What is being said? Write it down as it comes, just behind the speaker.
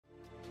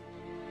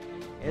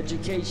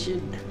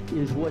Education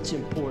is what's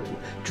important.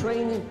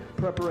 Training,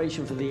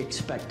 preparation for the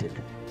expected.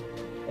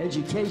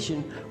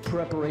 Education,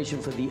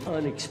 preparation for the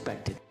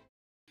unexpected.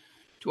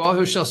 To all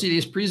who shall see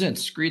these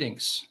presents,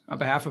 greetings. On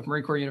behalf of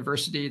Marine Corps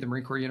University, the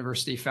Marine Corps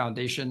University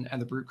Foundation,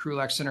 and the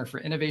Krulak Center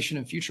for Innovation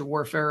and Future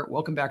Warfare,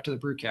 welcome back to the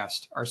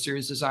Brewcast, our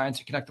series designed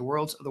to connect the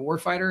worlds of the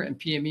warfighter and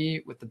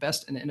PME with the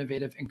best in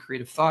innovative and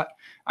creative thought.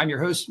 I'm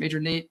your host, Major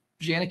Nate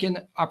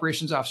Janikin,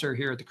 Operations Officer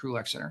here at the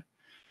Krulak Center.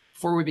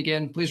 Before we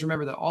begin, please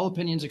remember that all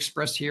opinions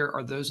expressed here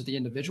are those of the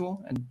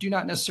individual and do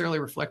not necessarily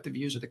reflect the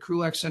views of the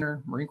Krulak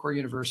Center, Marine Corps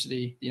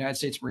University, the United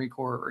States Marine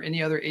Corps, or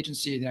any other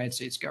agency of the United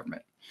States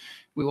government.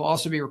 We will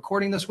also be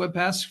recording this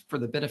webcast for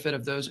the benefit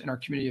of those in our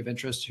community of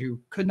interest who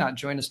could not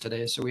join us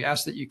today, so we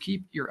ask that you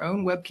keep your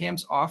own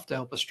webcams off to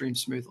help us stream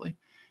smoothly.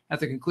 At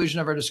the conclusion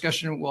of our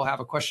discussion, we'll have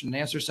a question and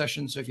answer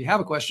session, so if you have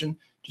a question,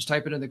 just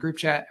type it in the group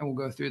chat and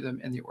we'll go through them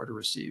in the order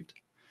received.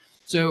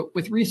 So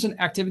with recent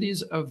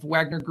activities of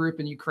Wagner Group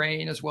in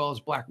Ukraine, as well as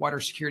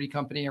Blackwater Security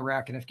Company,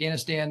 Iraq and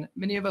Afghanistan,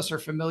 many of us are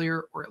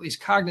familiar or at least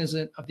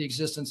cognizant of the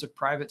existence of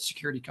private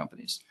security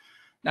companies.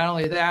 Not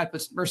only that,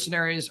 but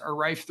mercenaries are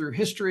rife through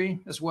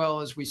history, as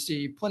well as we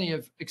see plenty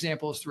of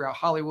examples throughout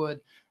Hollywood.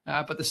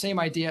 But the same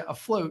idea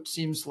afloat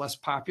seems less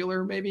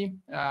popular, maybe.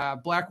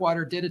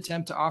 Blackwater did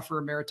attempt to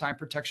offer maritime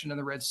protection in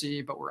the Red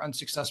Sea, but were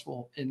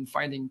unsuccessful in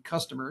finding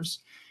customers.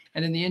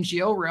 And in the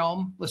NGO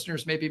realm,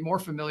 listeners may be more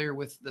familiar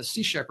with the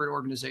Sea Shepherd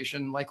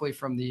organization, likely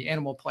from the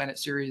Animal Planet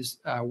series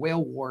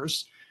Whale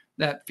Wars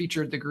that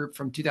featured the group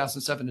from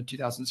 2007 to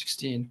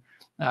 2016.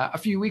 A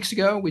few weeks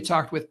ago, we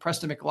talked with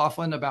Preston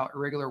McLaughlin about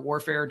irregular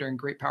warfare during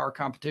great power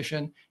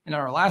competition. And in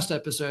our last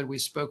episode, we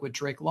spoke with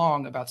Drake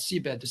Long about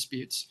seabed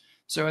disputes.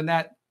 So in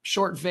that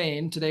short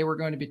vein, today we're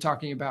going to be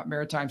talking about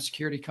maritime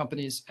security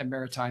companies and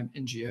maritime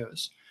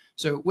NGOs.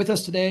 So with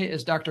us today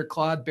is Dr.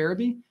 Claude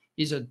Berube.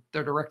 He's the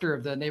director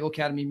of the Naval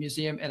Academy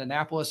Museum in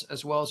Annapolis,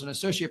 as well as an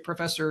associate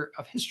professor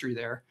of history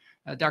there.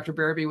 Dr.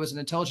 Berube was an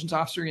intelligence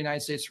officer in the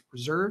United States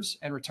Reserves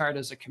and retired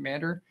as a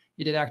commander.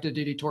 He did active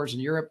duty tours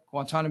in Europe,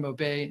 Guantanamo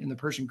Bay, and the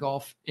Persian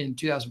Gulf in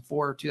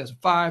 2004,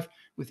 2005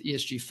 with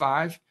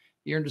ESG-5.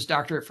 He earned his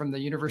doctorate from the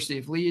University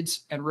of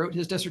Leeds and wrote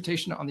his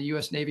dissertation on the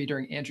US Navy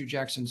during Andrew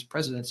Jackson's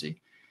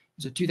presidency.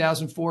 He's a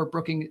 2004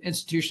 Brookings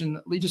Institution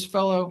Legis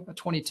Fellow, a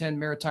 2010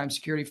 Maritime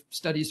Security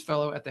Studies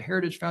Fellow at the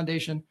Heritage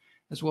Foundation,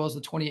 as well as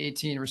the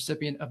 2018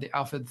 recipient of the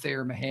Alfred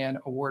Thayer Mahan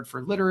Award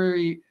for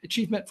Literary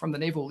Achievement from the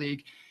Naval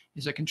League.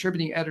 He's a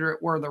contributing editor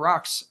at War on the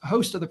Rocks, a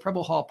host of the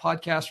Preble Hall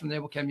podcast from the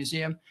Naval Academy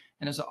Museum,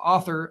 and is the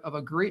author of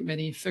a great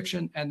many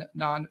fiction and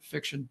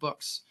nonfiction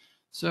books.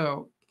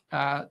 So,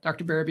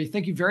 Dr. Berube,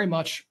 thank you very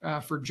much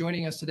for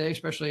joining us today,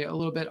 especially a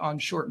little bit on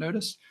short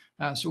notice.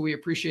 So we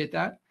appreciate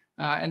that.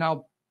 And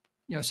I'll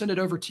send it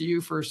over to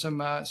you for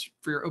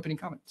your opening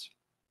comments.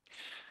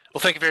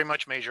 Well, thank you very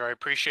much, Major. I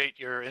appreciate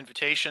your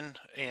invitation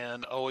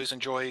and always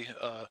enjoy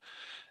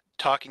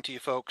talking to you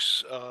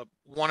folks.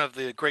 One of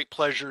the great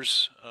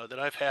pleasures that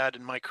I've had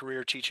in my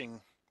career teaching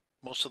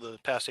most of the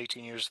past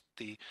 18 years at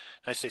the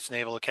United States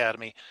Naval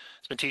Academy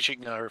has been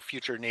teaching our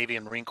future Navy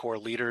and Marine Corps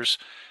leaders.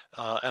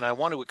 And I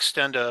want to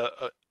extend I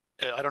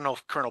don't know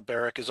if Colonel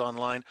Barrick is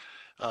online,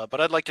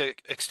 but I'd like to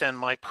extend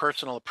my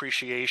personal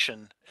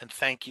appreciation and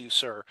thank you,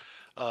 sir.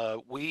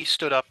 We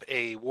stood up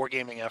a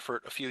wargaming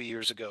effort a few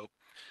years ago.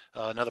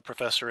 Another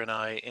professor and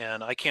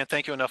I can't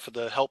thank you enough for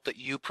the help that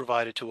you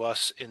provided to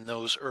us in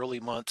those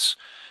early months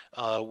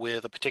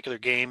with a particular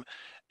game.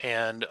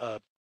 And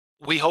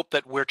we hope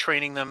that we're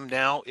training them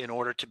now in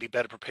order to be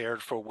better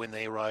prepared for when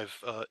they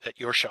arrive at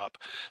your shop.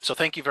 So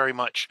thank you very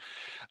much.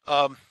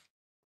 I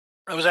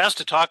was asked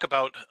to talk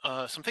about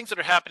some things that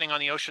are happening on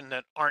the ocean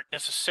that aren't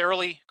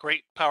necessarily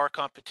great power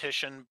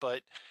competition,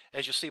 but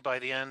as you'll see by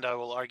the end, I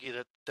will argue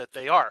that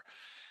they are.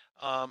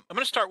 I'm going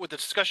to start with a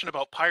discussion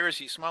about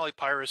piracy, Somali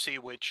piracy,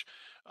 which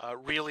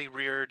really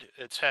reared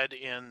its head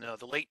in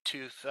the late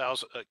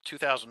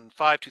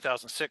 2005,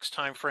 2006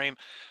 timeframe.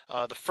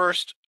 The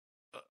first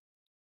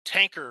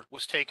tanker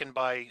was taken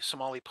by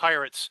Somali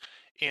pirates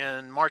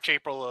in March,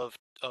 April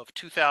of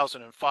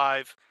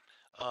 2005.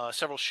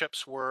 Several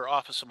ships were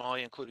off of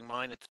Somalia, including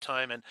mine at the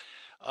time. And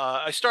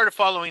I started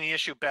following the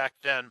issue back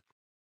then.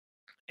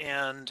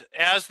 And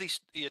as the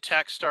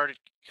attacks started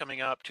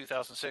coming up,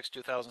 2006,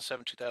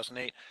 2007,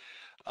 2008,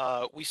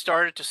 we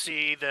started to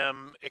see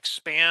them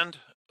expand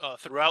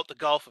throughout the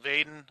Gulf of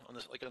Aden,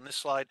 like on this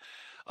slide,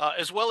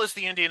 as well as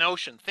the Indian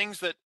Ocean, things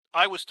that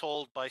I was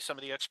told by some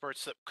of the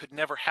experts that could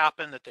never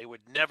happen, that they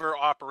would never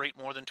operate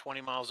more than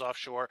 20 miles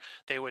offshore,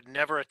 they would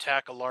never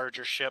attack a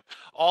larger ship,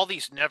 all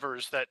these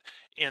nevers that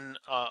in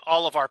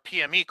all of our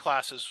PME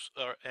classes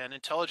and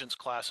intelligence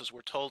classes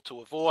were told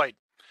to avoid.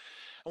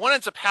 And what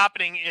ends up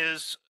happening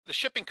is the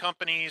shipping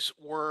companies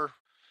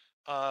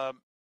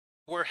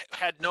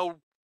had no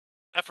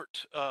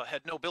effort,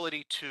 had no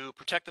ability to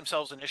protect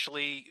themselves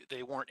initially.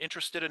 They weren't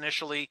interested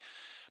initially,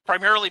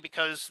 primarily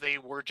because they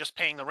were just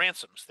paying the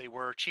ransoms. They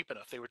were cheap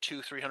enough. They were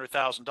 $200,000,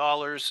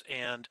 $300,000,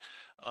 and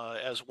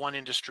as one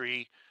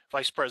industry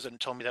vice president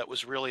told me that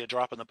was really a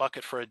drop in the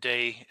bucket for a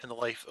day in the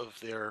life of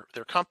their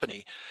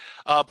company.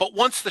 But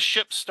once the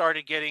ship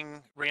started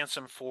getting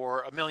ransom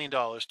for $1 million,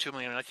 $2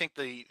 million, and I think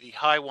the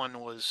high one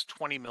was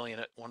 20 million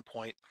at one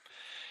point,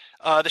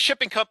 the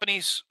shipping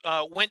companies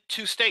went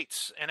to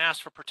states and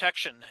asked for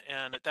protection.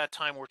 And at that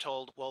time, we're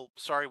told, well,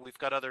 sorry, we've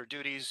got other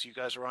duties. You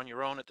guys are on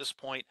your own at this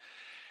point.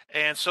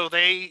 And so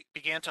they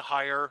began to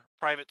hire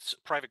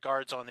private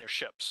guards on their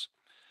ships.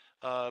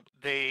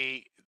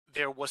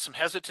 There was some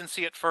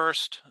hesitancy at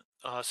first.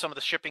 Some of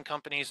the shipping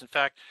companies, in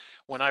fact,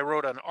 when I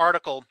wrote an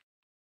article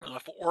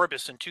for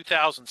Orbis in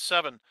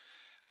 2007,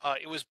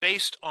 it was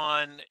based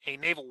on a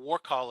Naval War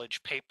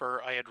College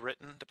paper I had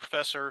written. The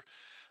professor,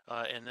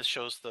 and this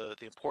shows the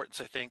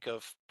importance, I think,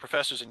 of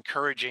professors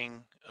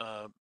encouraging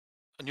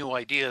new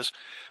ideas.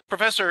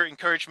 Professor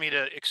encouraged me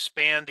to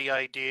expand the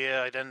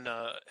idea. I then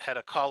had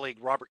a colleague,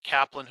 Robert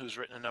Kaplan, who's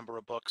written a number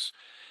of books.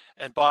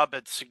 And Bob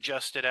had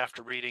suggested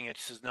after reading it,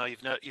 he says, no,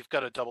 you've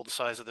got to double the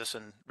size of this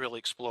and really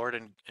explore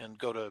it and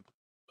go to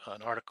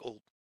an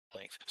article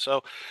length.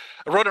 So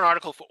I wrote an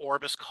article for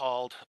Orbis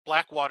called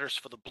Black Waters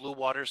for the Blue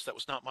Waters. That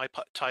was not my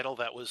title.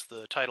 That was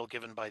the title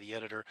given by the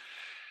editor.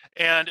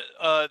 And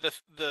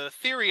the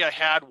theory I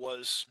had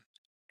was,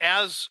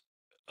 as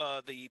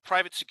the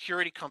private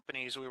security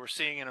companies we were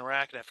seeing in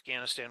Iraq and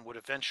Afghanistan would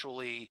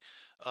eventually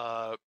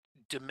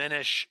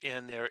diminish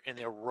in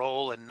their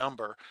role and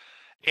number,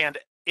 and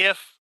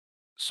if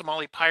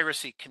Somali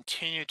piracy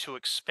continued to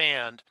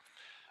expand,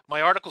 my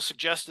article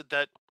suggested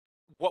that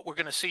what we're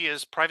going to see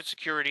is private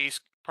security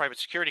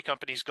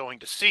companies going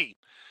to sea.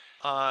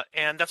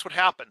 And that's what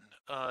happened.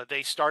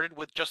 They started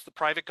with just the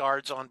private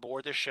guards on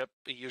board their ship,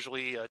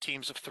 usually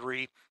teams of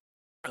 3,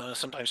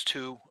 sometimes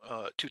two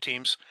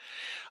teams.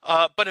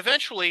 But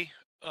eventually,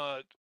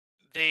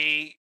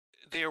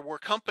 there were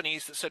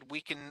companies that said we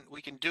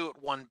can do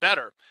it one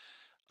better.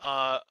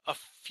 A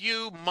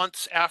few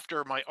months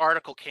after my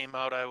article came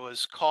out, I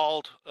was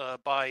called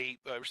I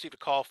received a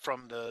call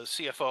from the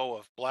CFO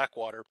of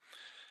Blackwater.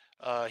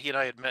 He and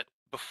I had met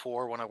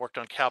before when I worked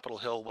on Capitol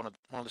Hill, one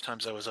of the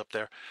times I was up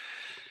there.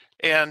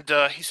 And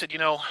he said,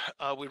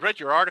 we read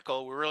your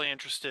article. We're really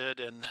interested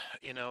in,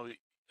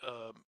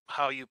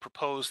 how you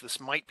propose this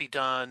might be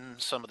done,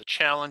 some of the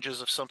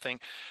challenges of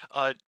something.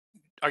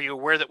 Are you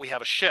aware that we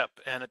have a ship?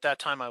 And at that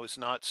time I was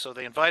not. So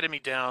they invited me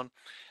down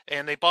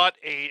and they bought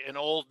an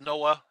old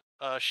NOAA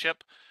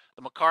ship,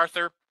 the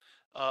MacArthur.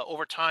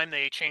 Over time,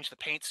 they changed the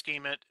paint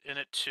scheme in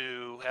it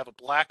to have a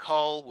black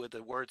hull with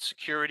the word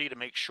security to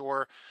make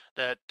sure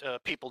that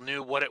people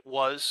knew what it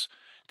was.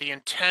 The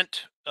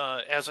intent,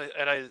 as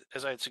I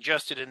had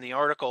suggested in the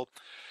article,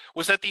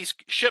 was that these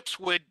ships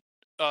would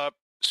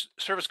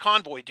serve as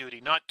convoy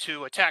duty, not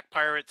to attack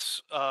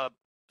pirates,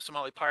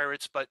 Somali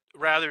pirates, but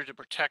rather to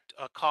protect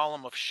a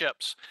column of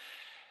ships.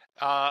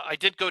 I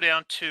did go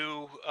down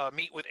to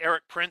meet with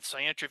Eric Prince.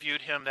 I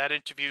interviewed him. That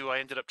interview I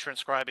ended up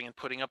transcribing and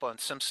putting up on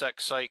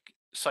SimSec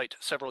site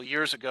several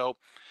years ago.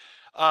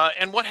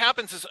 And what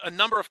happens is a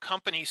number of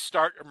companies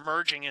start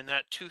emerging in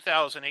that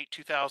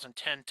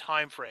 2008-2010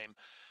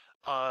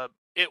 timeframe.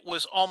 It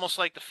was almost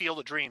like the field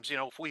of dreams.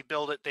 If we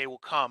build it, they will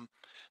come.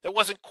 That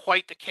wasn't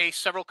quite the case.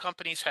 Several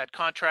companies had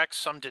contracts.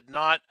 Some did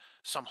not.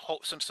 Some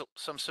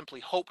simply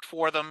hoped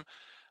for them.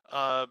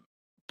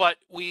 But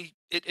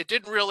it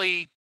didn't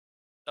really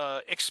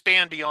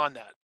expand beyond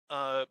that.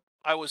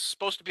 I was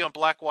supposed to be on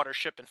Blackwater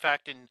ship. In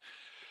fact, in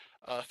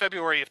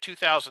February of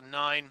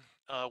 2009,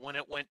 when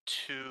it went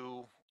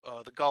to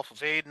the Gulf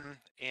of Aden,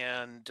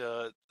 and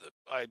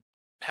I'm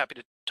happy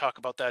to talk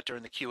about that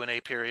during the Q&A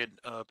period.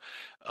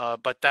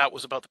 But that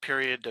was about the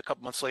period a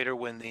couple months later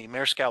when the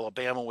Maersk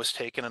Alabama was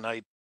taken,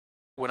 and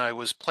when I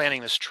was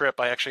planning this trip,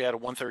 I actually had a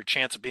 1/3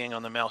 chance of being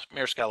on the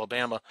Maersk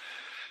Alabama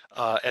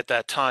at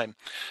that time.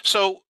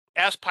 So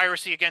as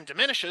piracy again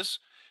diminishes,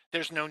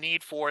 there's no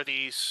need for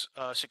these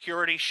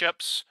security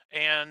ships,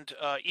 and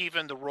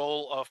even the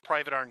role of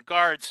private armed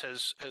guards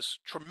has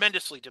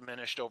tremendously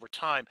diminished over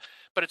time.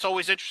 But it's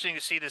always interesting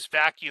to see this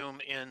vacuum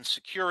in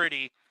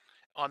security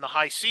on the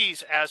high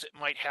seas as it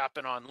might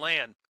happen on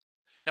land.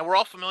 Now, we're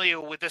all familiar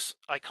with this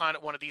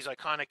one of these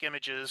iconic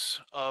images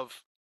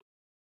of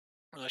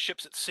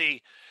ships at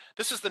sea.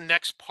 This is the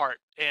next part,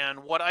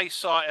 and what I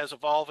saw as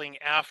evolving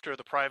after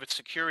the private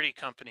security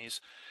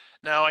companies.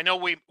 Now, I know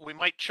we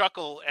might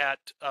chuckle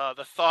at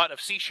the thought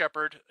of Sea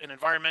Shepherd, an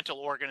environmental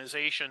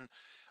organization,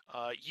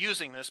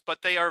 using this,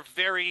 but they are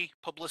very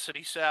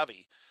publicity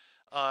savvy.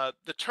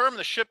 The term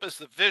 "the ship is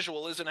the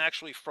visual" isn't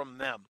actually from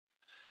them.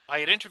 I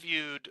had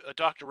interviewed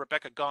Dr.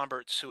 Rebecca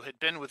Gomberts, who had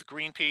been with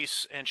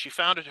Greenpeace, and she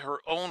founded her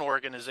own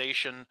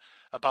organization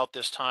about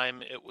this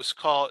time. It's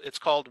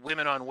called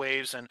Women on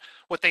Waves, and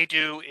what they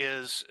do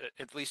is,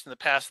 at least in the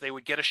past, they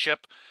would get a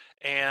ship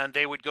and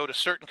they would go to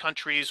certain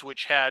countries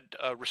which had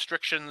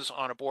restrictions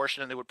on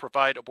abortion, and they would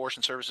provide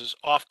abortion services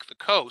off the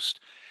coast.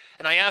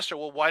 And I asked her,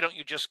 well, why don't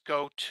you just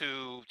go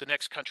to the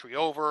next country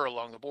over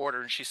along the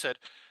border? And she said,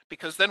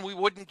 because then we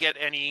wouldn't get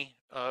any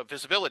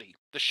visibility.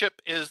 The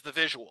ship is the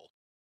visual.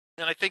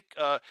 And I think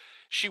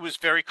she was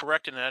very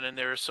correct in that. And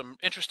there are some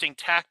interesting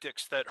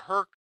tactics that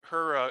her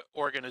her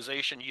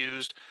organization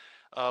used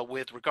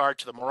with regard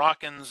to the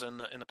Moroccans and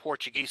the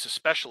Portuguese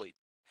especially.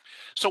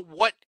 So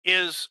what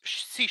is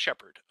Sea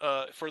Shepherd?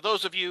 For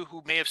those of you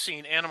who may have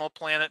seen Animal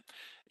Planet,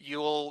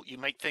 you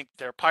might think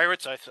they're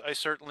pirates. I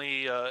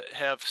certainly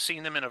have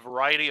seen them in a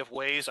variety of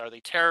ways. Are they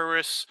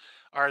terrorists?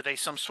 Are they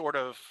some sort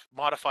of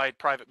modified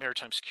private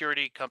maritime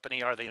security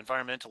company? Are they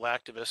environmental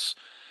activists?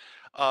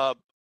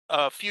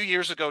 A few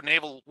years ago,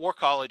 Naval War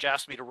College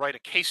asked me to write a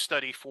case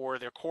study for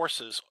their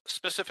courses,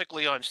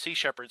 specifically on Sea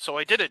Shepherd. So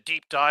I did a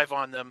deep dive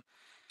on them.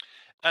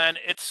 And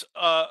it's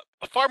a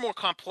far more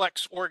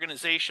complex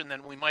organization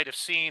than we might have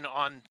seen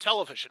on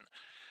television.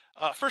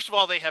 First of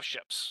all, they have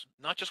ships,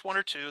 not just one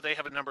or two. They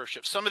have a number of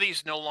ships. Some of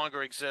these no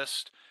longer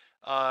exist.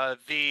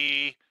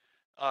 The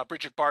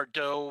Bridget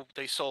Bardot,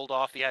 they sold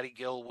off. The Addie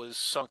Gill was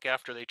sunk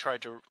after they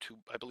tried to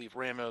I believe,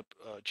 ram a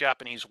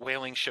Japanese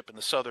whaling ship in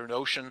the Southern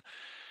Ocean.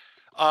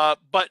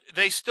 But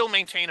they still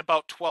maintain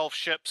about 12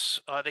 ships.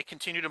 They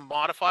continue to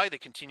modify. They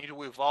continue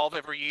to evolve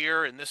every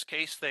year. In this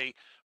case, they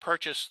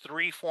purchased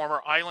 3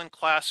 former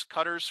Island-class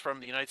cutters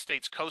from the United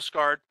States Coast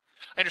Guard.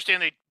 I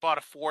understand they bought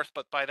a 4th,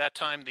 but by that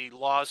time the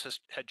laws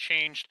had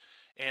changed,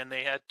 and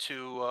they had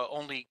to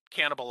only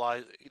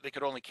cannibalize. They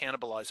could only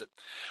cannibalize it.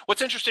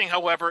 What's interesting,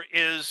 however,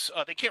 is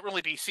they can't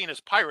really be seen as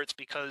pirates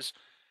because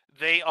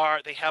they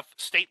have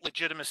state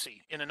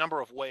legitimacy in a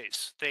number of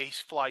ways. They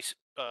fly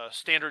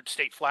standard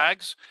state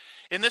flags.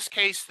 In this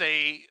case,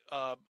 they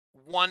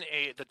won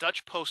the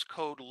Dutch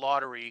postcode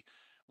lottery,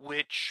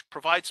 which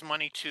provides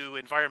money to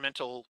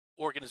environmental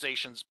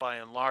organizations by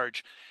and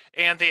large.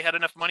 And they had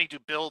enough money to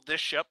build this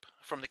ship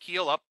from the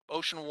keel up.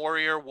 Ocean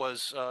Warrior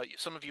was,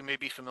 some of you may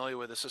be familiar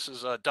with this. This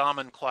is a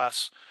Damen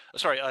class, a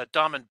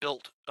Damen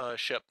built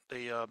ship.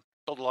 They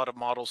build a lot of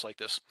models like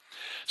this.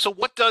 So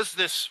what does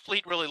this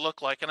fleet really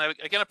look like? And I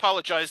again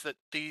apologize that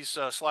these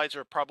slides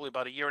are probably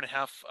about a year and a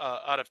half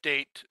out of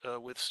date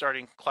with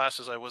starting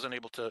classes. I wasn't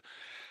able to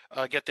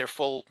get their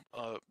full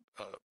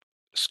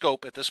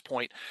scope at this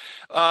point.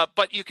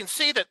 But you can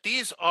see that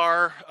these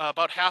are,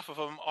 about half of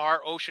them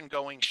are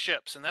ocean-going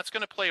ships, and that's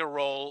going to play a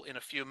role in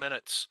a few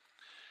minutes.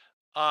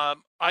 I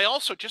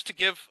also, just to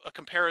give a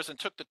comparison,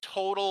 took the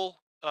total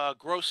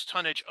gross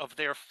tonnage of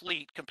their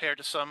fleet compared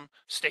to some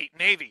state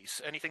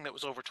navies, anything that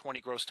was over 20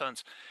 gross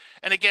tons.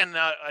 And again,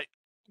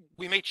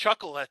 we may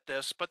chuckle at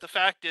this, but the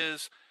fact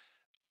is,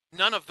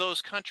 none of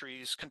those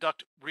countries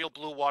conduct real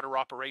blue water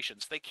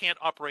operations. They can't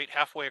operate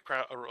halfway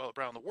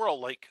around the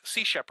world like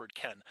Sea Shepherd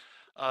can.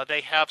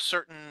 They have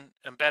certain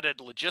embedded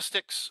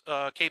logistics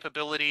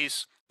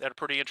capabilities that are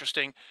pretty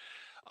interesting.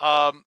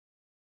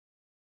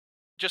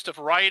 Just a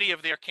variety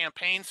of their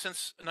campaigns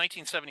since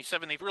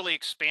 1977. They've really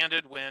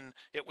expanded. When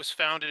it was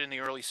founded in the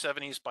early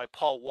 70s by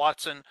Paul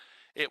Watson,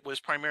 it was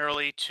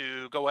primarily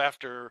to go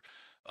after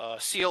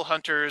seal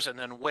hunters and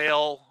then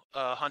whale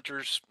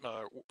hunters,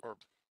 or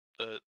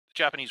the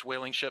Japanese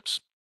whaling ships.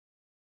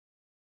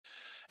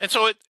 And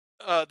so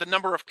the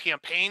number of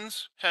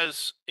campaigns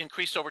has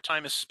increased over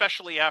time,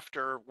 especially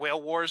after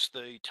Whale Wars,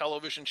 the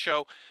television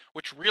show,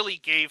 which really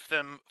gave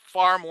them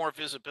far more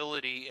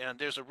visibility. And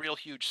there's a real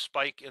huge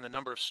spike in the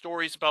number of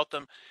stories about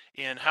them,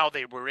 in how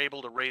they were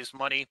able to raise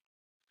money.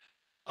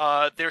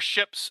 Their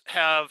ships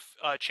have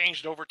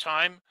changed over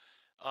time.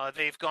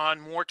 They've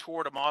gone more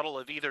toward a model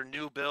of either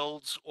new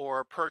builds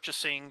or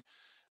purchasing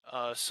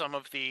some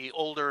of the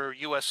older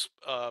U.S.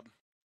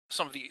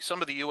 Some of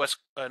the U.S.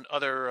 and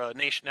other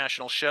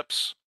national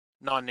ships,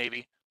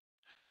 non-Navy,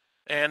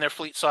 and their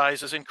fleet size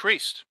has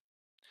increased.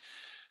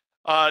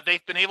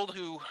 They've been able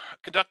to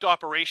conduct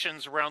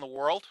operations around the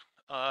world.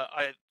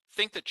 I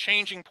think the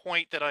changing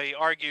point that I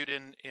argued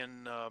in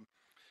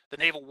the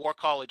Naval War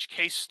College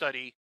case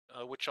study,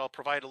 which I'll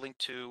provide a link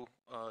to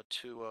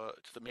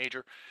the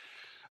major,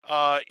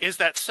 is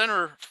that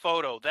center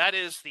photo. That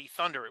is the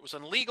Thunder. It was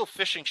an illegal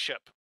fishing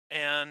ship,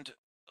 and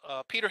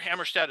Peter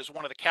Hammerstedt is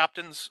one of the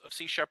captains of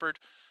Sea Shepherd,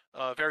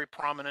 very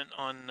prominent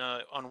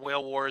on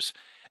Whale Wars,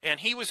 and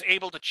he was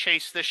able to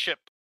chase this ship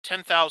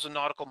 10,000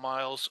 nautical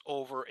miles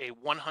over a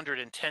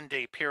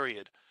 110-day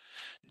period.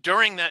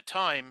 During that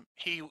time,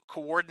 he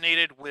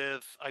coordinated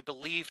with, I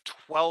believe,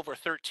 12 or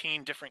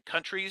 13 different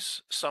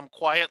countries, some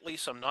quietly,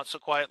 some not so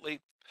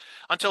quietly,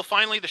 until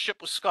finally the ship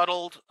was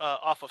scuttled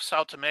off of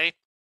Sao Tome.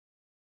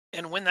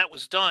 And when that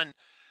was done,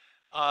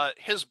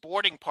 his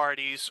boarding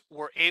parties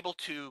were able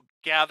to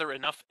gather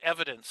enough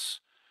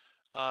evidence,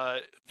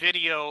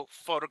 video,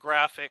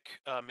 photographic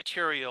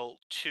material,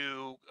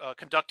 to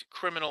conduct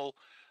criminal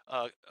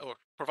or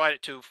provide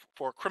it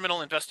for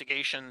criminal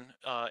investigation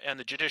and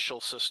the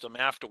judicial system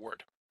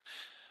afterward.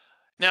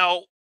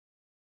 Now,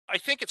 I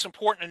think it's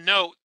important to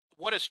note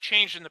what has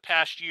changed in the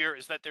past year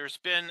is that there's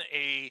been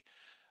a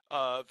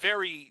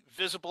very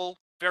visible,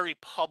 very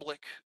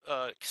public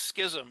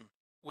schism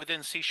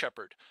within Sea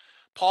Shepherd.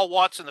 Paul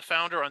Watson, the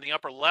founder, on the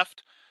upper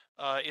left,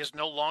 is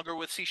no longer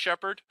with Sea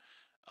Shepherd.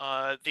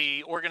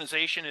 The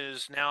organization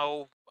is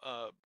now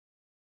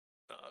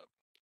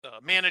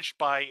managed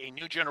by a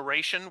new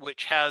generation,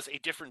 which has a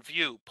different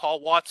view.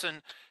 Paul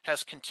Watson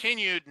has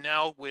continued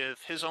now with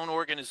his own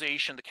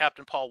organization, the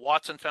Captain Paul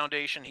Watson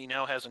Foundation. He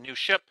now has a new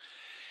ship.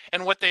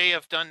 And what they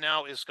have done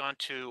now is gone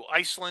to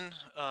Iceland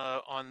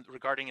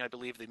regarding, I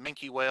believe, the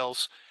minke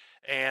whales.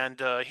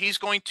 And he's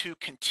going to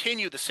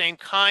continue the same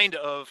kind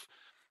of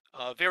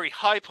very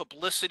high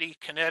publicity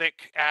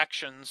kinetic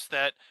actions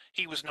that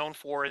he was known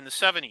for in the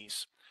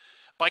 70s.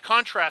 By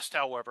contrast,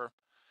 however,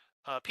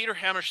 Peter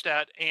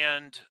Hammarstedt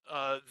and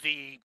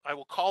I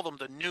will call them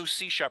the new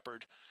Sea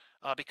Shepherd,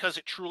 because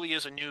it truly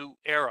is a new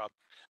era.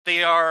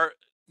 They are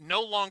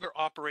no longer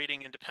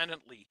operating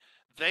independently.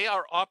 They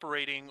are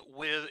operating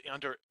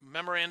under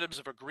memorandums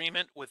of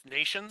agreement with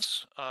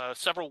nations,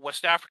 several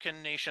West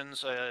African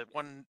nations,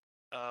 one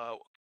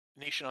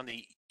nation on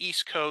the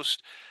East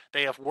Coast.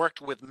 They have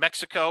worked with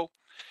Mexico.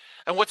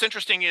 And what's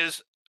interesting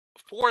is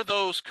for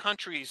those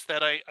countries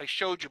that I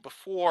showed you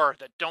before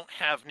that don't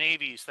have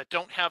navies, that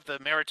don't have the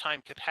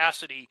maritime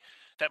capacity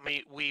that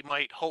we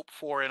might hope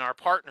for in our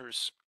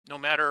partners, no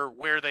matter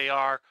where they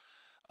are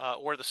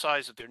or the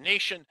size of their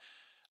nation,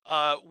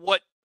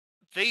 what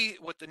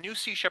the new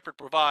Sea Shepherd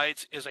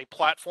provides is a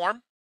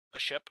platform, a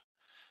ship,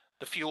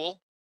 the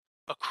fuel,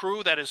 a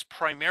crew that is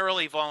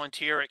primarily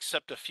volunteer,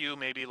 except a few,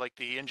 maybe like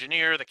the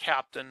engineer, the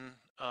captain,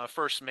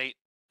 first mate,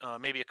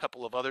 maybe a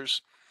couple of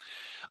others.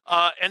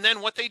 And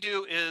then what they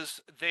do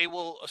is they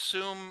will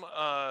assume,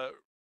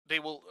 they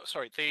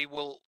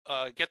will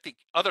get the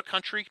other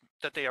country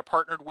that they are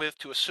partnered with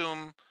to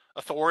assume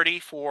authority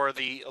for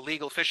the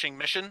illegal fishing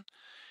mission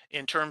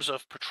in terms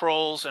of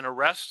patrols and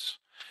arrests.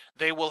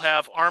 They will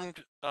have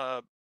armed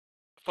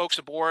folks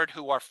aboard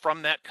who are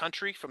from that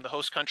country, from the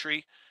host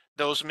country.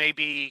 Those may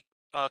be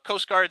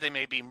Coast Guard, they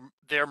may be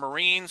their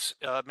Marines,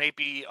 may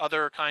be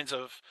other kinds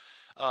of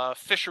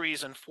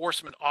fisheries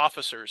enforcement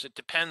officers. It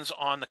depends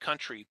on the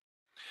country.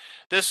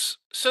 This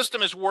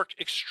system has worked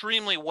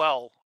extremely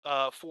well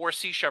for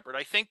Sea Shepherd.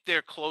 I think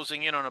they're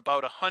closing in on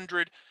about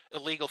 100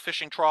 illegal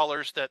fishing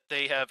trawlers that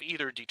they have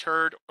either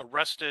deterred,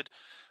 arrested,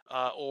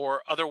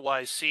 or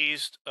otherwise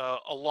seized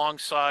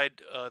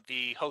alongside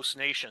the host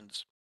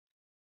nations.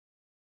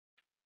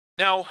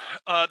 Now,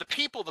 the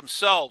people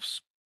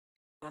themselves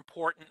are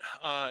important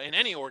in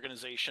any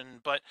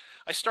organization, but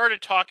I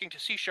started talking to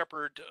Sea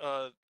Shepherd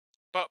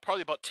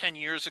probably about 10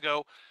 years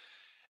ago.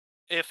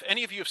 If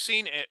any of you have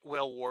seen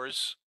Whale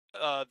Wars,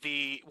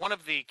 one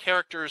of the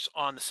characters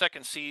on the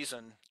second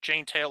season,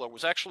 Jane Taylor,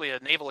 was actually a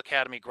Naval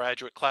Academy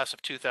graduate, class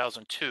of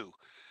 2002.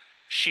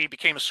 She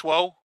became a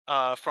SWO.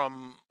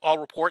 From all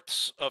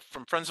reports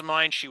from friends of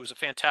mine, she was a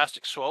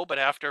fantastic SWO, but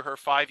after her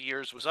 5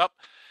 years was up,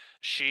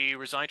 she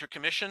resigned her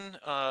commission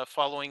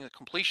following the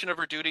completion of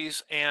her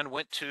duties and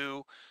went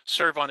to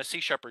serve on a Sea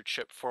Shepherd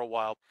ship for a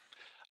while.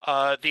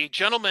 The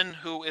gentleman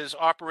who is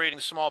operating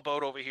the small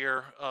boat over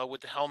here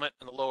with the helmet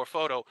in the lower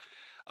photo,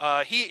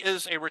 he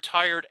is a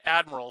retired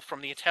admiral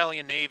from the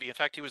Italian Navy. In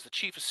fact, he was the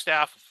chief of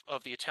staff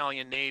of the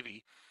Italian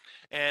Navy.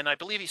 And I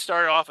believe he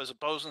started off as a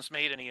bosun's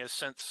mate, and he has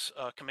since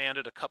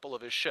commanded a couple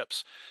of his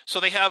ships. So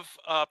they have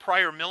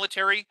prior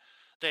military,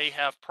 they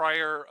have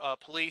prior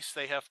police,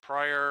 they have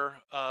prior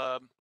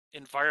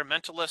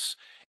environmentalists.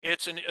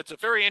 It's a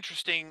very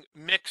interesting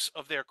mix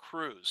of their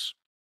crews.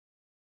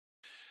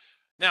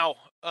 Now,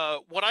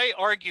 what I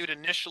argued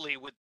initially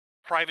with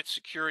private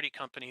security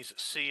companies at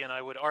sea, and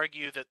I would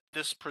argue that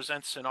this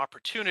presents an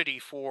opportunity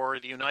for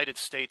the United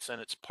States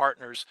and its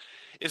partners,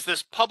 is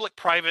this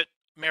public-private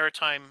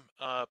maritime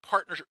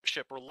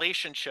partnership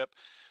relationship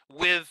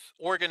with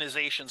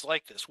organizations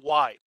like this.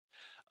 Why?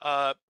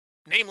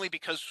 Namely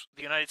because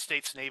the United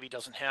States Navy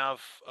doesn't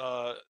have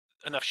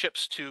enough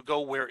ships to go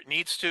where it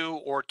needs to,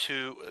 or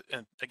to,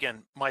 and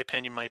again, my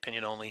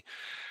opinion only,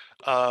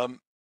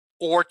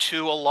 or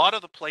to a lot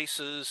of the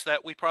places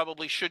that we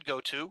probably should go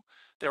to.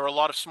 There are a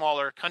lot of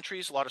smaller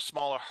countries, a lot of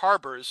smaller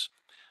harbors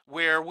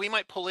where we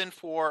might pull in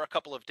for a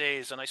couple of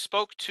days. And I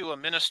spoke to a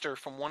minister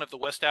from one of the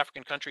West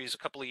African countries a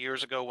couple of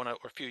years ago, or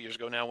a few years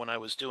ago now, when I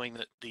was doing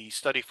the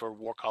study for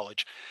War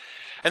College.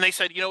 And they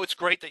said, you know, it's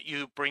great that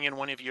you bring in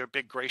one of your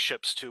big gray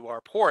ships to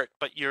our port,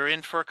 but you're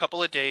in for a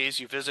couple of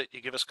days, you visit,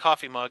 you give us a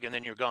coffee mug, and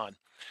then you're gone.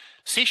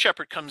 Sea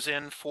Shepherd comes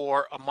in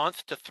for a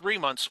month to 3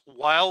 months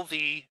while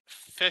the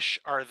fish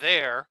are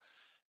there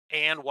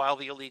and while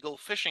the illegal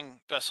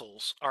fishing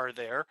vessels are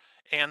there,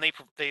 and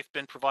they've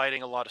been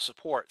providing a lot of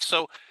support.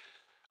 So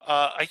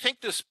I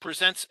think this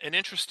presents an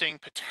interesting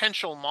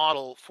potential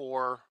model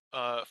for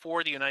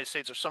the United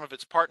States or some of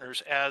its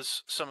partners,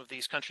 as some of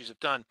these countries have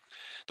done.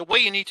 The way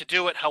you need to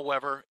do it,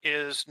 however,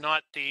 is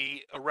not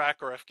the Iraq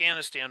or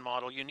Afghanistan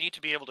model. You need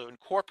to be able to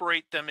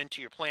incorporate them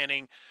into your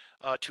planning,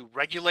 to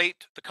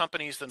regulate the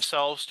companies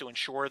themselves to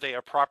ensure they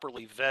are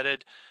properly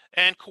vetted,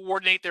 and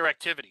coordinate their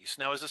activities.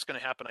 Now, is this going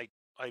to happen?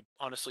 I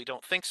honestly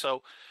don't think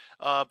so.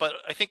 But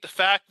I think the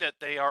fact that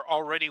they are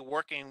already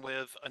working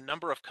with a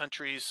number of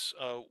countries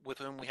with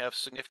whom we have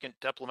significant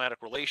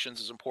diplomatic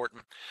relations is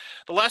important.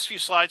 The last few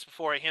slides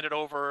before I hand it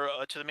over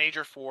to the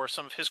Major for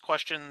some of his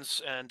questions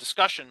and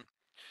discussion.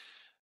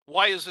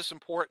 Why is this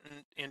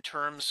important in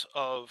terms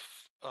of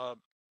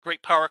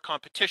great power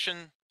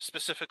competition,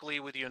 specifically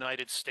with the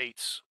United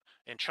States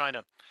and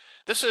China.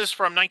 This is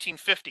from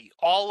 1950.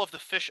 All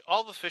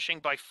the fishing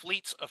by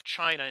fleets of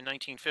China in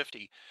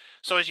 1950.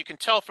 So as you can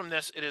tell from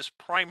this, it is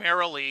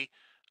primarily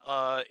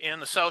in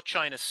the South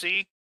China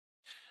Sea.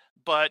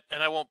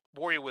 And I won't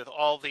bore you with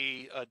all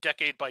the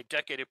decade by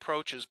decade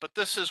approaches, but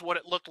this is what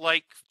it looked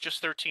like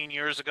just 13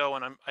 years ago.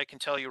 And I can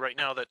tell you right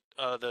now that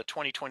the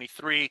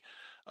 2023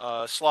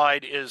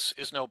 slide is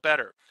no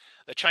better.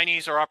 The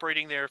Chinese are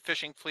operating their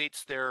fishing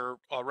fleets. They're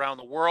around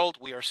the world.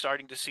 We are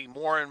starting to see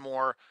more and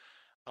more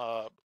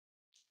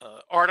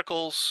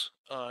articles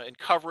and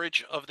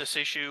coverage of this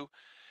issue.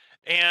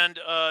 And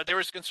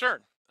there is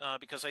concern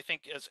because I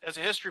think as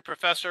a history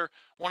professor,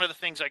 one of the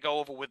things I go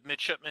over with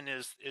midshipmen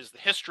is the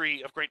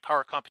history of great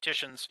power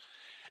competitions.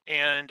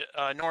 And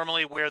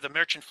normally where the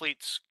merchant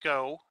fleets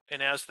go,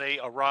 and as they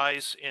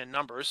arise in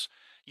numbers,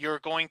 you're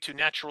going to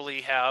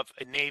naturally have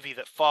a navy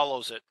that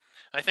follows it.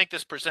 I think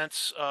this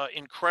presents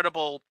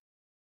incredible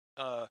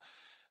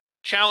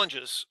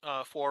challenges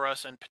for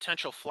us and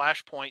potential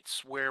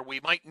flashpoints where we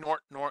might not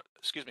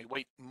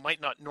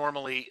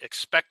normally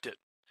expect it.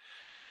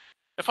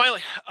 And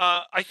finally,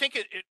 I think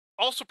it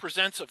also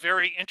presents a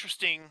very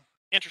interesting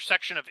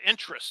intersection of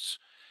interests.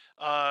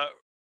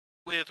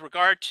 With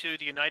regard to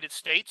the United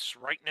States,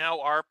 right now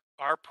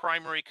our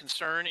primary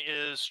concern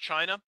is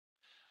China.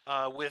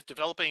 With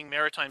developing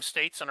maritime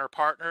states and our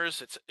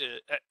partners, it's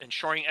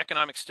ensuring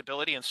economic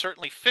stability, and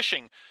certainly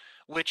fishing,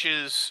 which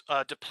is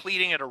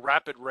depleting at a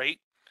rapid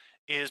rate,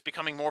 is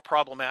becoming more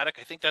problematic.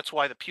 I think that's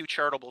why the Pew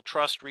Charitable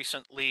Trust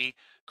recently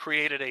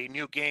created a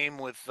new game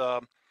with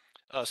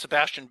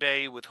Sebastian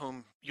Bay, with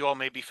whom you all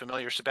may be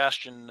familiar.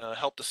 Sebastian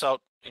helped us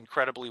out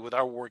incredibly with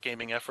our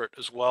wargaming effort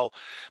as well.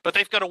 But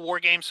they've got a war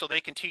game so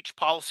they can teach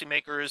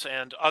policymakers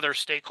and other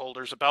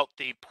stakeholders about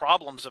the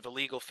problems of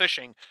illegal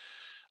fishing.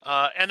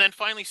 And then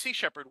finally, Sea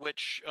Shepherd,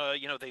 which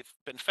they've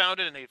been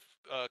founded and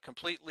they've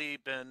completely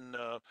been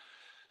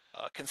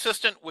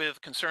consistent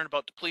with concern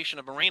about depletion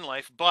of marine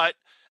life, but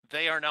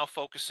they are now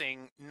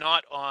focusing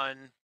not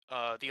on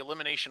the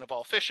elimination of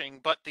all fishing,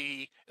 but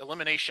the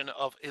elimination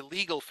of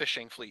illegal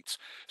fishing fleets.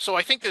 So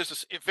I think there's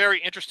this very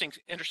interesting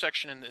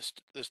intersection in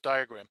this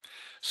diagram.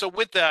 So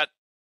with that,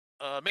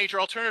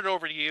 Major, I'll turn it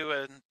over to you,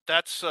 and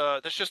that's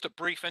just a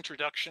brief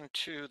introduction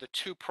to the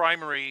two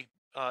primary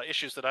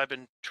issues that I've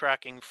been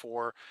tracking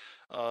for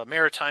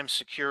maritime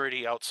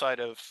security outside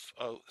of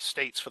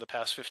states for the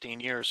past 15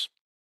 years.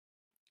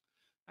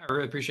 I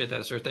really appreciate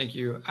that, sir. Thank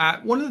you.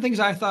 One of the things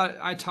I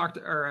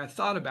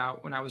thought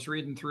about when I was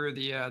reading through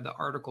the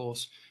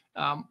articles,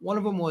 one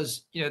of them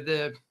was,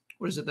 the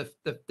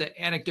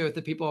anecdote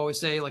that people always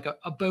say, like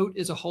a boat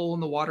is a hole in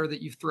the water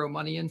that you throw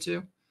money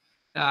into.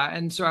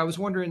 And so I was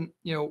wondering,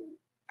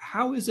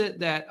 how is it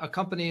that a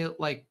company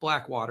like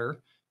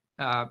Blackwater,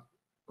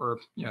 or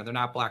they're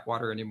not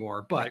Blackwater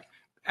anymore, but right,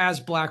 as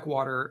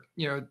Blackwater,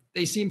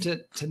 they seem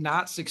to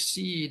not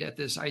succeed at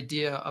this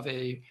idea of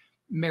a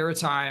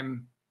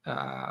maritime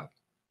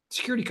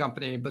security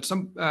company, but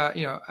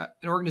an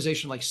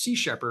organization like Sea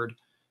Shepherd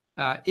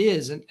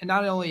is, and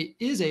not only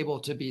is able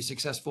to be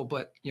successful,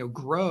 but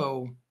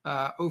grow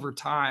over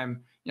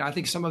time. I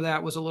think some of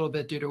that was a little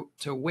bit due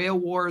to whale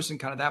wars and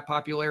kind of that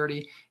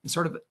popularity, and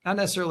sort of not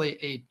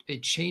necessarily a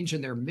change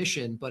in their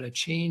mission, but a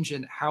change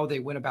in how they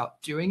went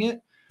about doing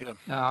it.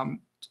 Yeah.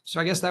 So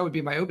I guess that would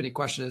be my opening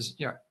question: is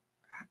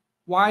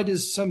why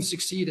does some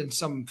succeed and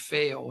some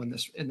fail in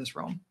this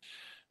realm?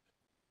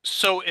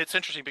 So it's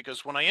interesting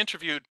because when I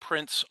interviewed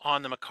Prince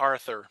on the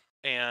MacArthur,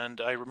 and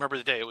I remember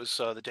the day, it was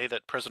the day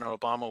that President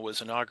Obama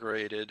was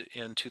inaugurated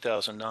in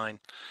 2009,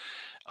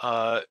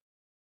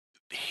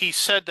 he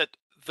said that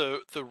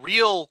the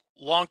real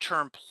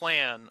long-term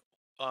plan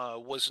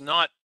was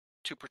not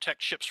to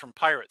protect ships from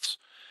pirates.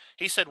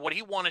 He said what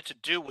he wanted to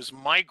do was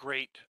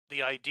migrate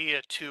the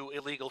idea to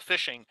illegal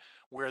fishing,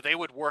 where they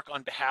would work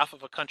on behalf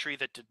of a country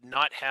that did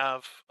not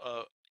have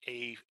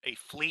a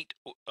fleet,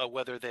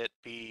 whether that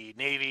be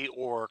Navy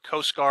or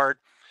Coast Guard,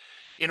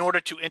 in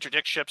order to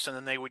interdict ships, and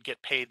then they would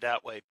get paid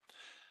that way.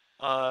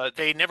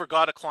 They never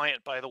got a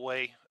client, by the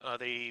way.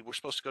 They were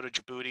supposed to go to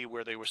Djibouti,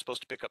 where they were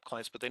supposed to pick up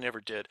clients, but they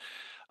never did.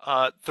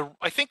 I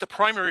think the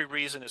primary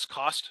reason is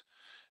cost.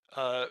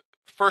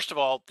 First of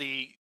all,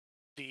 the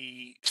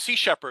Sea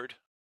Shepherd,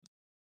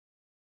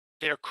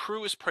 their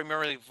crew is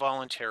primarily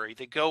voluntary.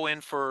 They go in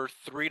for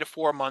 3 to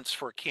 4 months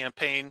for a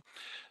campaign.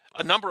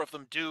 A number of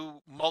them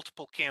do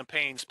multiple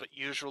campaigns, but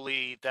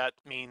usually that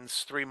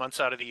means 3 months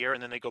out of the year,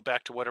 and then they go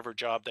back to whatever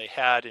job they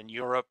had in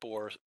Europe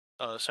or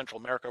Central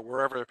America,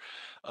 wherever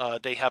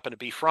they happen to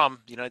be from,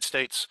 the United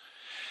States.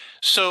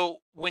 So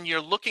when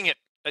you're looking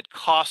at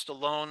cost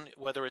alone,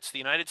 whether it's the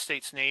United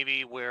States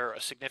Navy, where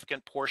a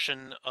significant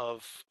portion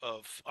of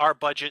our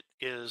budget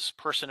is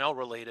personnel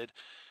related,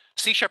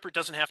 Sea Shepherd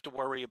doesn't have to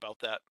worry about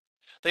that.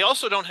 They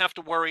also don't have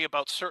to worry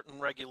about certain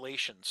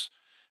regulations.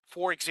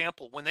 For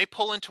example, when they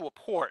pull into a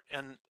port,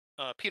 and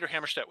Peter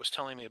Hammerstedt was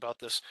telling me about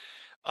this,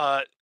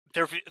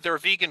 they're a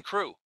vegan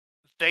crew.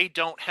 they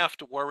don't have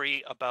to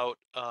worry about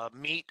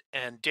meat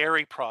and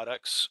dairy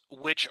products,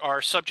 which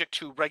are subject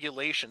to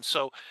regulation.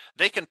 So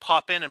they can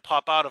pop in and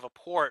pop out of a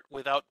port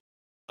without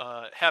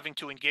having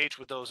to engage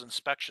with those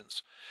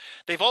inspections.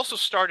 They've also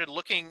started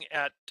looking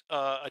at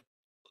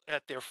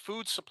their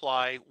food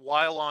supply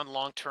while on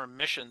long-term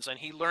missions, and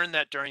he learned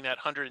that during that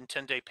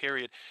 110-day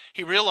period.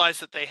 He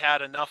realized that they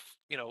had enough,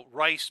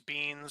 rice,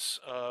 beans,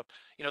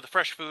 the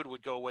fresh food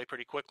would go away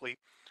pretty quickly,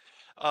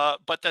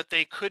 but that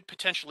they could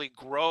potentially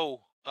grow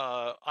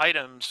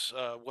items,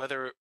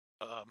 whether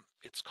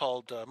it's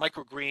called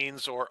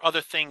microgreens or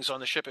other things on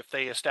the ship if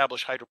they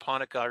establish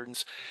hydroponic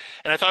gardens.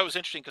 And I thought it was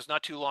interesting because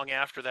not too long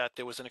after that,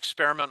 there was an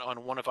experiment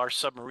on one of our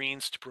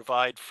submarines to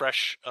provide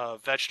fresh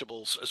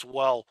vegetables as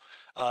well.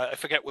 I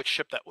forget which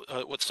ship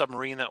what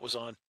submarine that was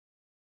on.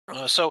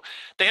 So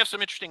they have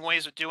some interesting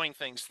ways of doing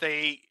things.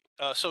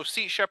 So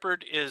Sea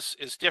Shepherd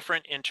is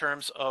different in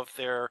terms of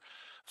their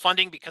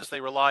funding because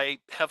they rely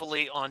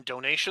heavily on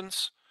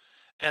donations,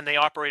 and they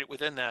operate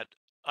within that.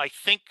 I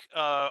think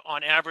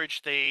on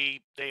average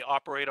they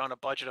operate on a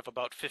budget of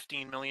about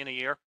 15 million a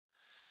year.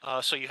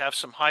 So you have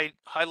some high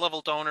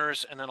level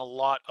donors and then a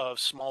lot of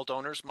small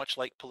donors, much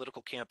like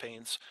political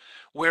campaigns.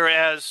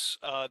 Whereas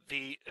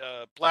the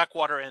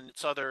Blackwater and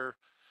its other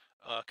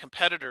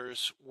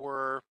competitors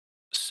were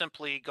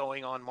simply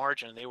going on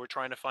margin. They were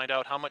trying to find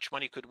out how much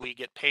money could we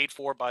get paid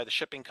for by the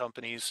shipping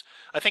companies.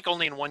 I think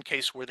only in one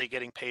case were they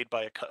getting paid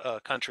by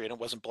a country, and it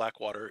wasn't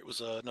Blackwater. It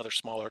was another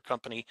smaller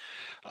company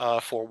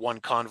for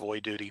one convoy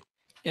duty.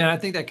 Yeah, I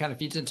think that kind of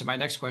feeds into my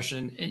next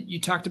question. You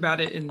talked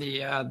about it in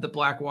the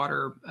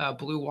Blackwater,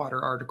 Blue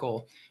Water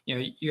article.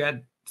 You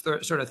had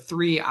sort of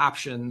three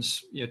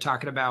options.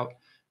 Talking about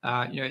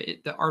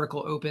the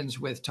article opens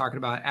with talking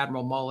about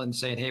Admiral Mullen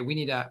saying, "Hey, we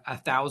need a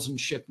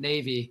 1,000-ship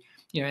navy."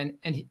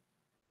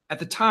 At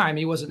the time,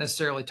 he wasn't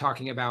necessarily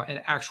talking about an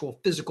actual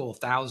physical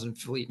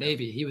 1,000-fleet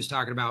navy. He was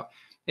talking about,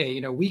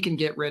 hey, we can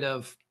get rid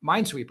of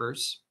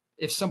minesweepers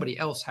if somebody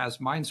else has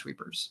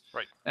minesweepers.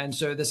 Right. And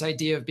so this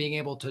idea of being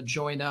able to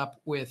join up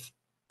with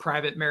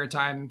private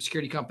maritime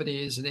security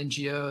companies and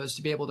NGOs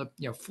to be able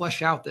to,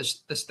 flesh out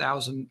this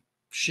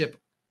 1,000-ship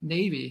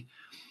navy.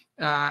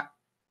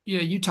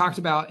 You talked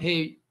about,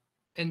 hey,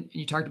 and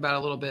you talked about a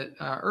little bit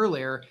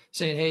earlier,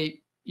 saying, hey,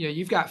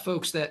 you've got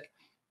folks that,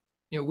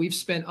 we've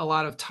spent a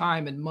lot of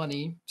time and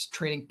money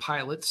training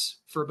pilots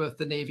for both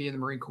the Navy and the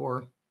Marine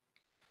Corps.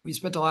 We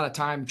spent a lot of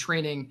time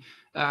training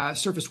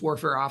surface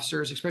warfare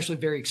officers, especially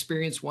very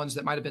experienced ones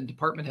that might have been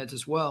department heads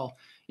as well.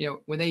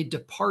 When they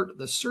depart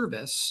the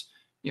service,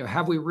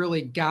 have we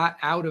really got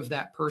out of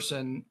that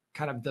person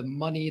kind of the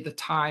money, the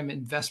time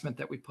investment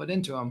that we put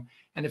into them?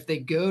 And if they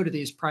go to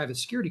these private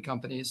security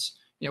companies,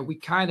 we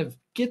kind of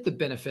get the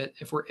benefit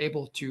if we're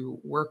able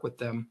to work with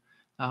them.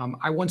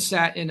 I once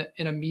sat in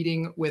a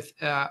meeting with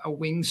a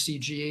wing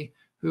CG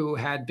who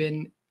had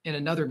been in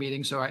another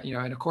meeting. So, in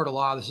a court of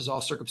law, this is all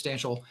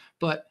circumstantial.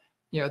 But,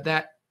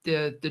 that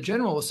the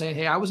general was saying,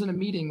 hey, I was in a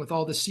meeting with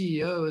all the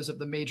CEOs of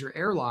the major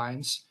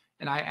airlines,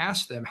 and I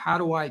asked them, how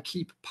do I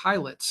keep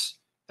pilots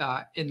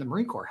in the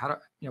Marine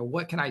Corps?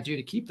 What can I do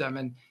to keep them?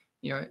 And,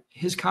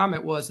 his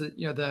comment was that,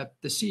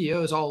 the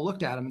CEOs all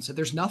looked at him and said,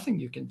 there's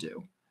nothing you can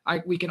do.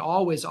 We can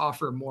always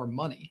offer more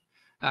money.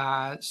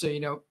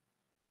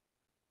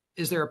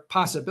 Is there a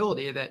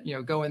possibility that,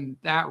 going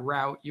that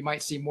route, you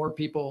might see more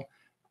people,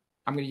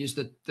 I'm going to use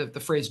the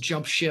phrase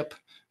jump ship,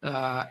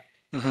 tongue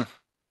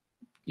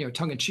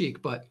in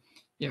cheek, but,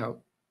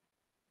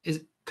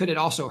 could it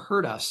also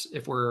hurt us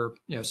if we're,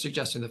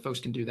 suggesting that folks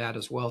can do that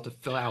as well to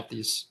fill out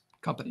these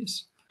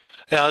companies?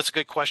 Yeah, that's a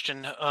good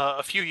question.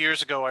 A few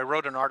years ago, I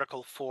wrote an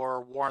article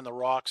for War on the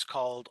Rocks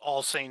called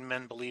All Sane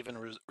Men Believe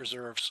in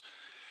Reserves,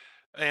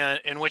 and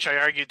in which I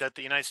argued that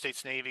the United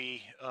States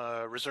Navy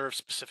Reserve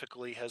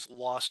specifically has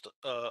lost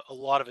a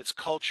lot of its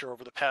culture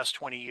over the past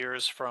 20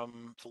 years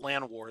from the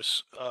land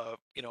wars.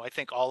 I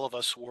think all of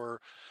us were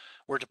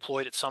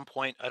deployed at some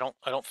point. I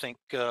don't think,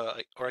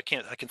 I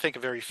can think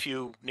of very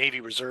few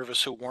Navy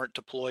reservists who weren't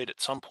deployed at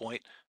some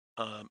point,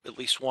 at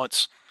least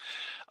once.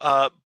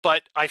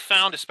 But I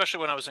found, especially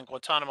when I was in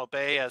Guantanamo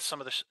Bay, as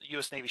some of the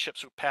U.S. Navy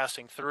ships were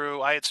passing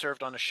through, I had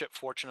served on a ship,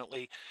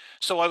 fortunately.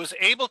 So I was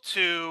able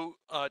to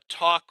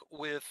talk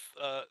with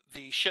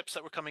the ships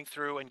that were coming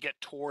through and get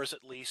tours,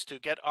 at least, to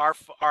get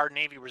our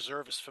Navy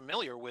reservists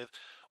familiar with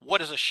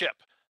what is a ship.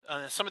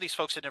 Some of these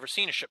folks had never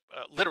seen a ship,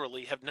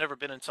 literally have never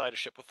been inside a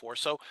ship before.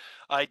 So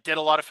I did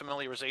a lot of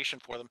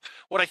familiarization for them.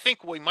 What I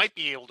think we might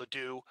be able to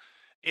do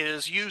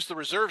is use the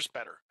reserves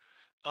better.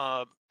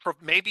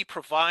 Maybe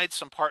provide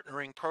some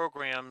partnering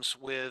programs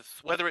with,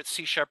 whether it's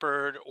Sea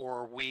Shepherd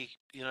or the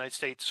United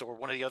States or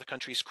one of the other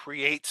countries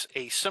creates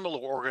a similar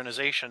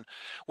organization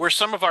where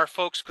some of our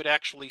folks could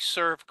actually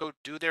serve, go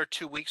do their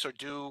 2 weeks or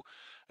do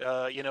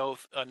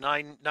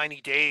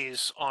 90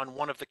 days on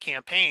one of the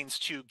campaigns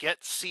to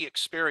get sea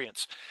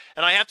experience.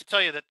 And I have to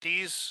tell you that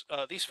these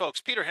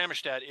folks, Peter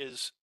Hammerstedt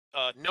is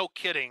no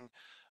kidding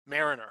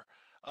mariner.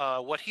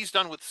 What he's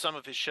done with some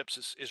of his ships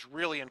is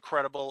really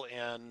incredible,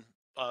 and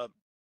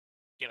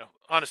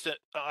honest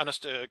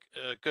to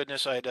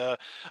goodness, I'd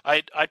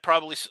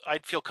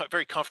feel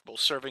very comfortable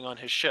serving on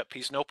his ship.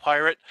 He's no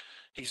pirate.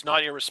 He's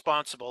not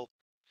irresponsible.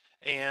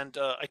 And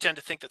I tend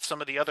to think that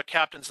some of the other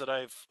captains that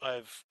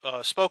I've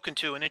spoken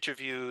to and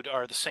interviewed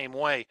are the same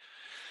way.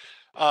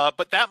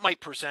 But that might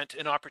present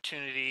an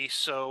opportunity.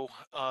 So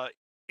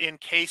in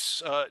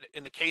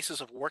the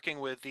cases of working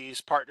with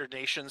these partner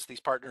nations, these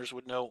partners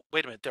would know,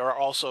 wait a minute, there are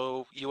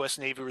also U.S.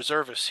 Navy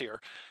reservists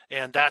here,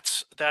 and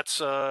that's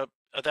a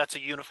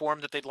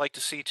uniform that they'd like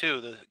to see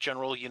too, the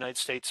general United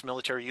States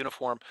military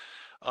uniform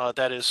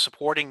that is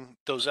supporting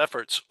those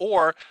efforts.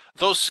 Or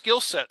those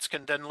skill sets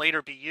can then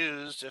later be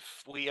used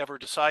if we ever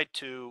decide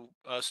to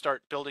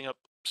start building up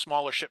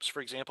smaller ships,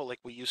 for example, like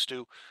we used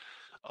to.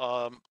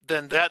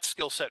 Then that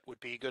skill set would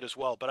be good as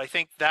well. But I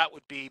think that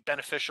would be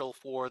beneficial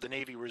for the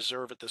Navy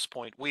Reserve at this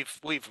point.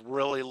 We've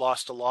really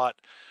lost a lot.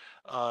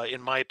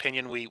 In my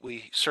opinion,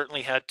 we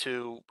certainly had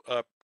to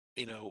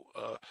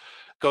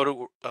go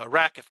to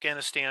Iraq,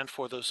 Afghanistan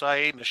for those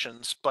IA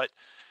missions, but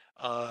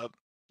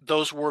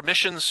those were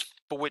missions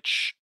for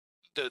which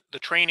the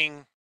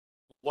training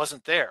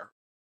wasn't there.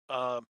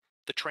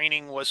 The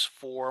training was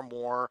for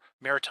more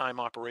maritime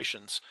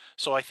operations.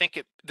 So I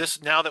think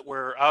now that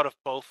we're out of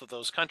both of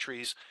those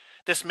countries,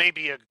 this may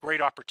be a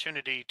great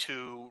opportunity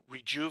to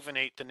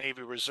rejuvenate the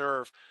Navy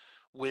Reserve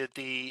with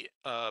the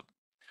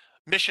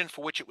mission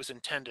for which it was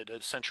intended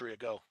a century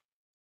ago.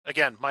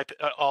 Again,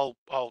 all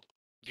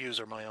views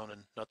are my own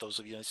and not those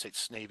of the United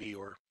States Navy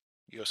or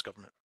U.S.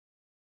 government.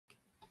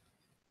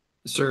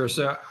 Sure.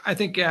 So I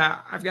think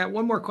I've got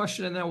one more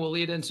question and then we'll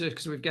lead into it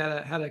because we've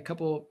had a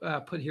couple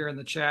put here in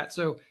the chat.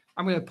 So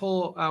I'm going to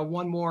pull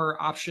one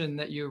more option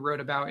that you wrote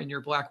about in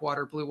your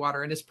Blackwater, Blue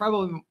Water, and it's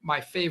probably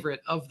my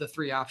favorite of the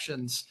three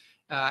options.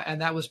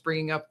 And that was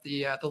bringing up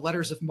the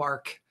letters of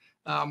marque.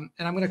 And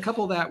I'm going to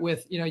couple that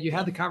with, you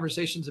had the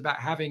conversations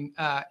about having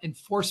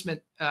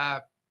enforcement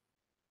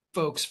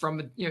folks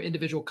from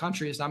individual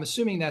countries. And I'm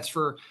assuming that's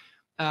for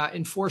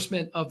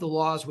enforcement of the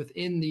laws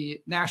within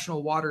the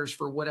national waters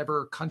for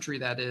whatever country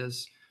that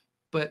is.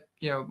 But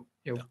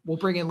we'll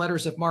bring in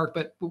letters of marque.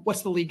 But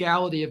what's the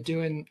legality of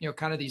doing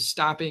kind of these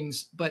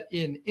stoppings, but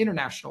in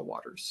international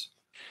waters?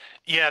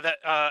 Yeah,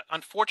 that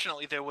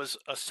unfortunately there was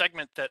a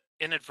segment that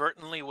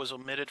inadvertently was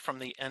omitted from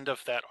the end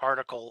of that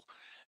article,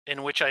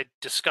 in which I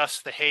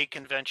discussed the Hague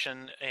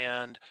Convention,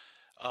 and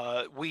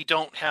we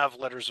don't have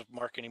letters of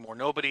marque anymore.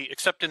 Nobody,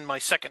 except in my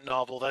second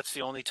novel, that's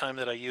the only time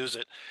that I use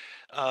it.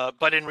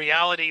 But in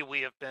reality,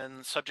 we have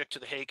been subject to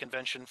the Hague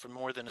Convention for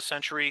more than a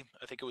century.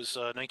 I think it was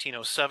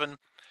 1907.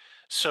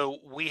 So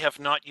we have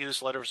not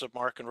used letters of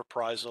marque and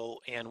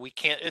reprisal, and we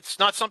can't. It's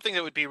not something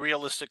that would be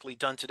realistically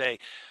done today.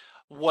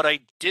 What I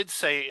did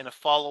say in a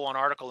follow-on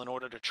article in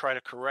order to try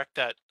to correct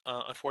that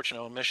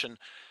unfortunate omission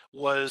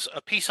was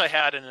a piece I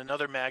had in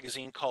another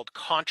magazine called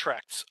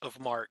Contracts of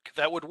Marque.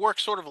 That would work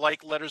sort of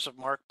like letters of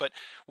marque, but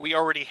we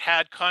already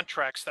had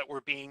contracts that were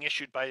being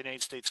issued by the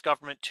United States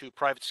government to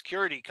private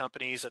security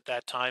companies at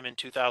that time in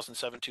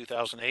 2007,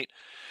 2008.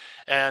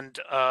 And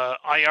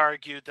I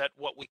argued that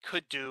what we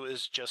could do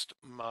is just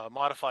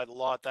modify the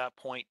law at that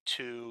point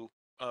to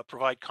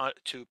provide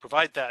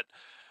that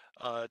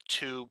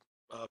to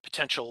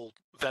potential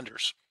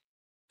vendors.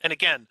 And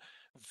again,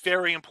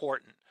 very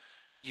important.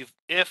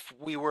 If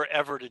we were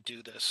ever to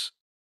do this,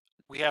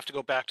 we have to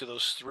go back to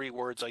those three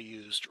words I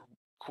used: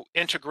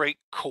 integrate,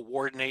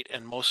 coordinate,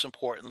 and most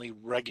importantly,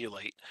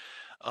 regulate.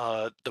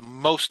 The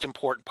most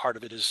important part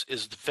of it is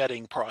the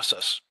vetting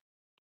process.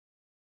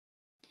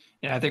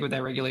 Yeah, I think with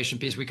that regulation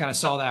piece, we kind of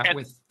saw that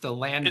with the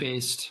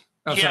land-based.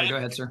 Sorry, go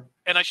ahead, sir.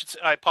 And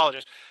I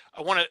apologize.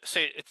 I want to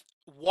say it's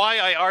why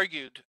I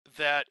argued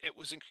that it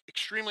was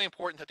extremely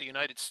important that the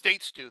United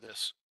States do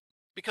this,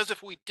 because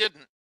if we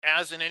didn't,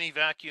 as in any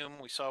vacuum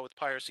we saw with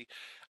piracy,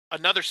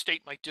 another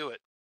state might do it.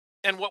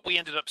 And what we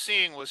ended up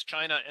seeing was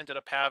China ended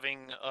up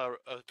having a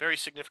very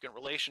significant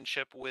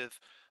relationship with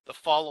the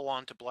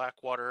follow-on to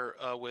Blackwater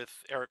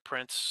with Eric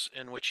Prince,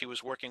 in which he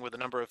was working with a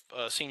number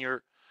of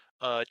senior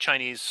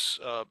Chinese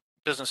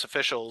business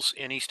officials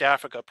in East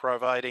Africa,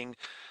 providing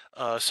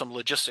some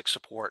logistics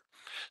support.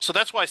 So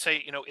that's why I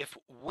say, if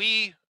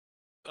we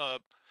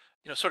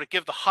sort of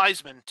give the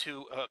Heisman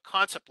to a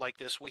concept like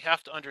this, we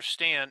have to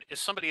understand,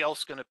 is somebody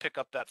else going to pick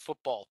up that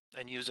football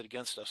and use it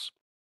against us?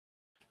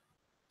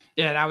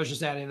 Yeah, and I was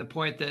just adding the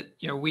point that,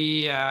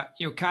 we,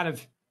 kind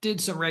of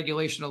did some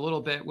regulation a little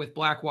bit with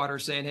Blackwater,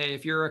 saying, hey,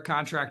 if you're a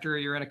contractor,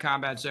 you're in a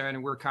combat zone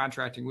and we're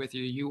contracting with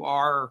you, you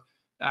are,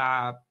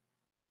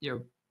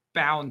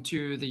 bound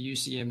to the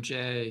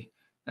UCMJ.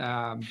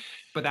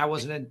 But that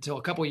wasn't until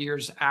a couple of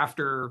years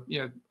after,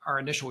 our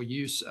initial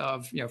use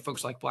of,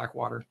 folks like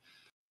Blackwater.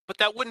 But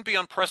that wouldn't be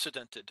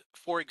unprecedented.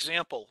 For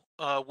example,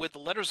 with the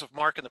letters of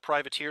marque and the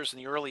privateers in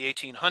the early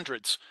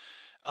 1800s,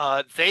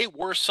 they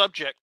were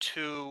subject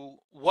to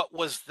what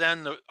was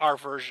then our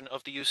version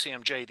of the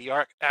UCMJ, the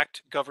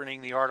Act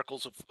governing the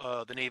Articles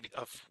of the Navy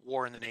of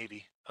War in the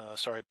Navy.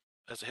 Sorry,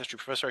 as a history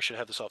professor, I should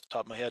have this off the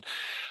top of my head.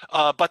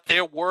 But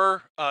there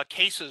were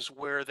cases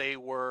where they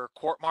were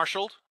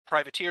court-martialed,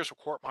 privateers were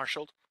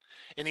court-martialed,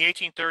 In the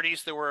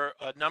 1830s, there were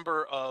a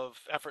number of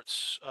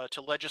efforts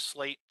to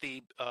legislate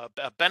the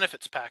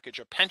benefits package,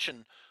 a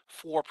pension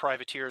for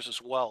privateers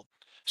as well.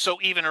 So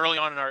even early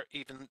on in our,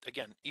 even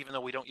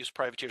though we don't use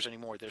privateers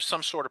anymore, there's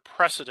some sort of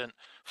precedent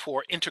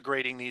for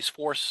integrating these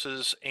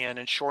forces and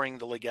ensuring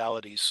the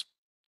legalities.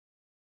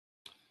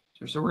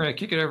 So we're going to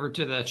kick it over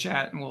to the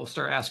chat and we'll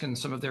start asking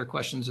some of their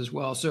questions as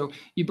well. So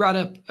you brought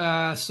up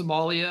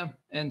Somalia.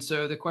 And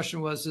so the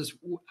question was,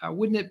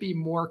 wouldn't it be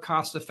more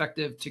cost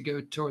effective to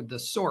go toward the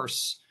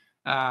source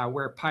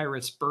where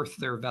pirates berth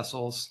their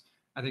vessels?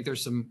 I think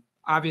there's some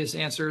obvious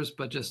answers,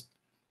 but just,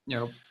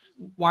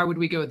 why would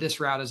we go this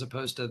route as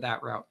opposed to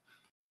that route?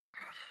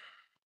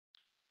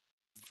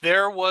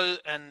 There was,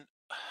 and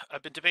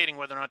I've been debating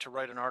whether or not to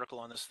write an article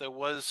on this. There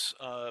was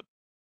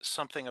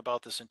something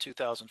about this in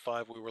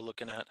 2005 we were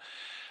looking at.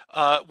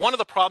 One of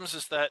the problems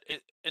is that,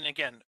 and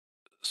again,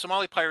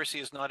 Somali piracy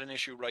is not an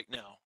issue right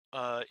now.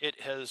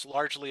 It has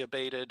largely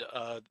abated.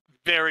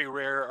 Very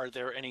rare are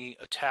there any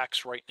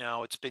attacks right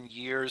now. It's been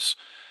years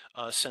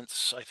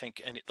since, I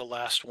think, the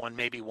last one,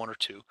 maybe one or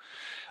two.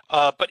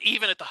 But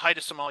even at the height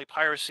of Somali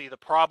piracy, the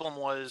problem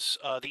was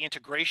the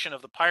integration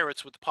of the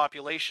pirates with the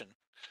population.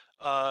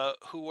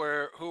 Who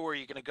are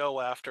you going to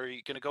go after? Are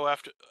you going to go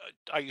after?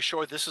 Are you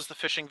sure this is the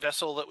fishing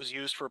vessel that was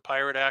used for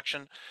pirate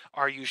action?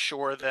 Are you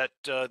sure that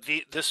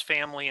this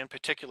family in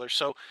particular?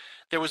 So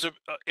there was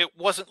it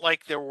wasn't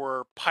like there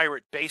were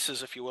pirate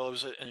bases, if you will. It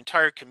was an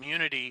entire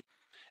community,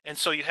 and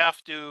so you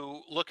have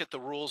to look at the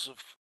rules of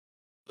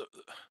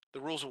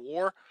the rules of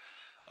war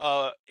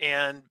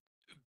and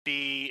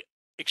be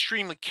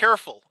extremely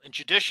careful and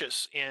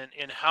judicious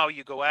in how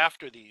you go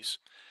after these.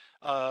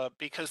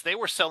 Because they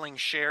were selling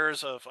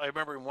shares of, I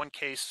remember in one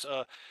case,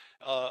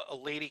 a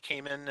lady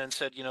came in and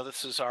said,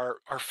 this is our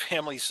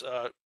family's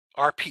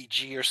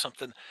RPG or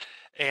something.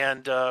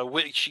 And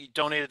she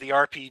donated the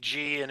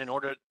RPG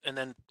and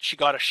then she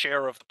got a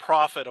share of the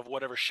profit of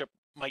whatever ship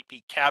might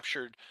be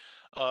captured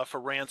for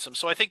ransom.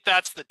 So I think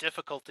that's the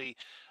difficulty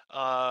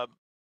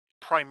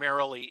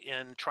primarily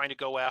in trying to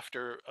go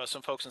after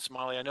some folks in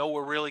Somalia. I know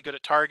we're really good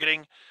at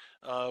targeting.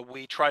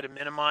 We try to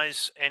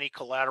minimize any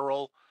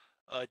collateral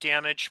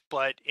damage,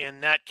 but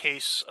in that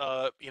case,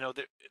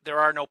 there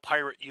are no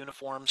pirate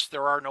uniforms.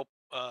 There are no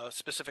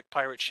specific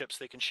pirate ships.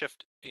 They can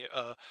shift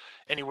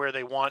anywhere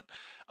they want.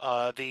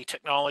 The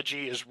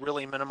technology is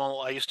really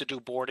minimal. I used to do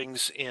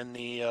boardings in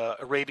the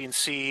Arabian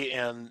Sea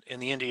and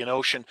in the Indian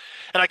Ocean,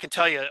 and I can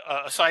tell you,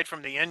 aside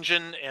from the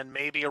engine and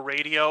maybe a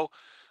radio,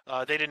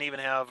 they didn't even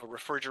have a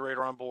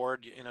refrigerator on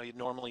board. You'd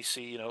normally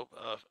see,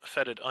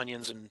 fetid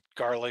onions and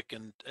garlic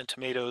and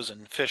tomatoes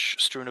and fish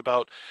strewn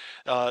about.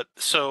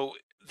 So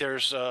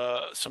there's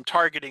some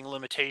targeting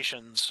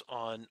limitations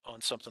on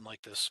something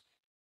like this.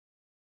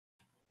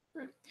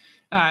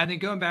 And then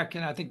going back,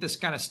 and I think this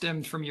kind of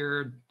stemmed from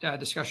your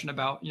discussion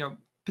about,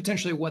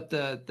 potentially what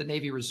the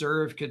Navy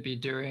Reserve could be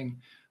doing.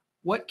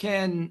 What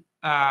can,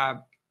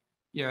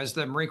 as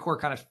the Marine Corps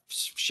kind of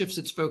shifts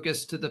its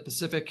focus to the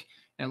Pacific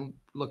and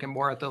looking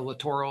more at the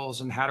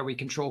littorals and how do we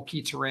control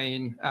key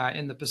terrain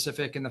in the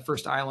Pacific and the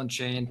first island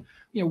chain,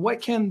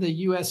 what can the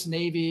U.S.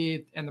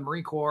 Navy and the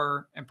Marine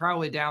Corps, and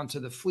probably down to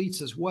the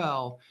fleets as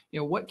well,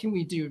 what can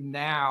we do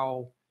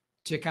now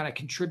to kind of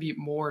contribute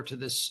more to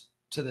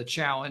the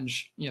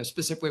challenge,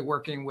 specifically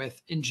working with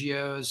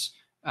NGOs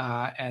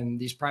and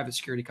these private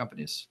security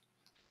companies?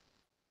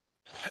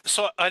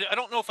 So I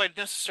don't know if I'd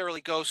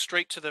necessarily go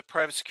straight to the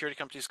private security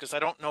companies, because I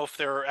don't know if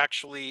there are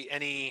actually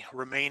any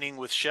remaining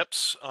with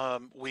ships.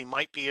 We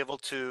might be able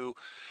to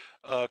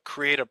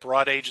create a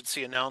broad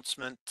agency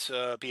announcement,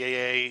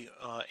 BAA,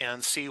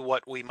 and see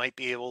what we might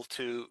be able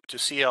to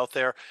see out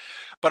there.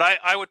 But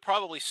I would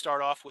probably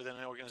start off with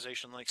an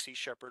organization like Sea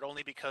Shepherd,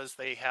 only because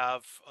they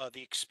have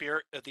the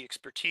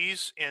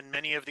expertise in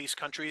many of these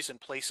countries in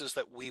places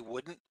that we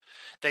wouldn't.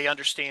 They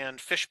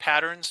understand fish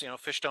patterns.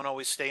 Fish don't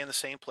always stay in the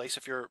same place.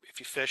 If you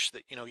fish,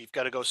 that you've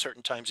got to go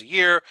certain times a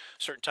year,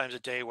 certain times a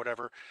day,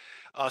 whatever.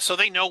 So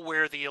they know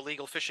where the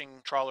illegal fishing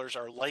trawlers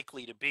are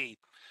likely to be.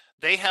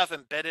 They have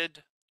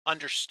embedded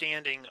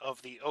understanding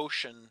of the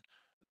ocean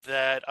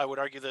that I would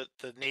argue that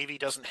the Navy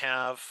doesn't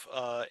have,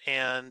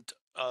 and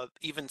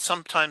even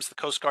sometimes the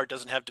Coast Guard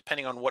doesn't have,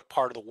 depending on what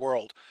part of the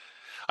world.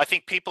 I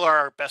think people are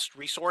our best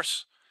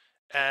resource,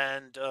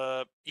 and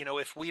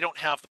if we don't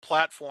have the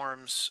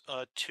platforms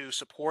to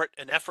support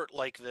an effort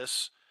like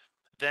this,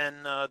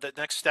 then the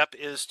next step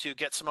is to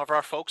get some of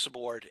our folks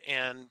aboard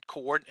and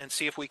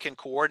see if we can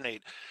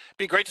coordinate. It'd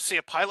be great to see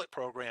a pilot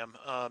program.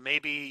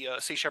 Maybe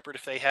Sea Shepherd,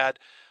 if they had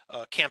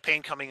a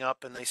campaign coming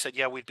up and they said,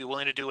 yeah, we'd be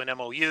willing to do an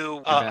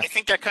MOU. I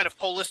think that kind of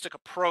holistic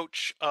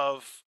approach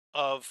of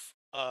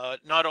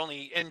not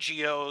only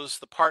NGOs,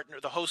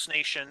 the host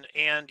nation,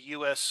 and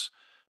U.S.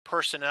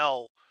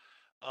 personnel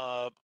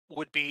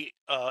would be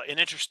an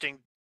interesting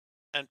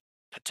and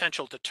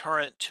potential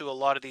deterrent to a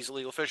lot of these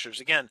illegal fishers.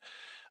 Again,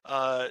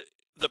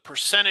 the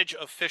percentage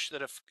of fish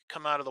that have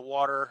come out of the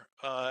water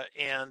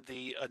and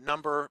the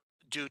number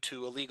due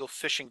to illegal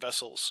fishing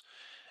vessels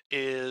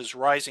is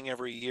rising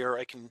every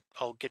year.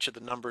 I'll get you the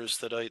numbers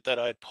that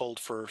I pulled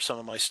for some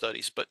of my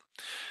studies. But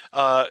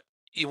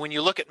when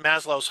you look at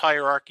Maslow's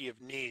hierarchy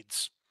of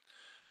needs,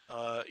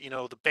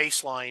 the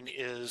baseline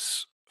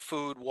is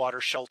food,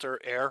 water, shelter,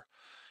 air.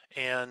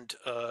 And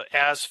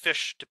as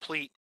fish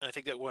deplete, I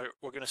think that we're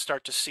going to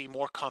start to see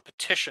more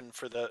competition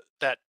for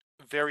that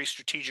very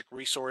strategic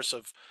resource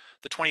of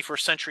the 21st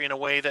century in a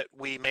way that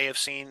we may have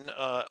seen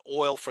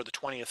oil for the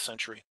 20th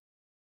century,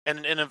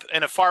 and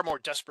in a far more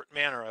desperate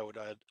manner, I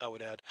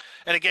would add.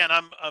 And again,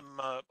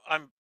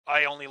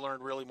 I only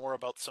learned really more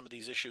about some of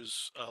these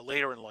issues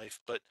later in life,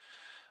 but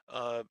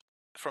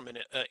from an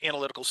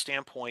analytical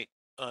standpoint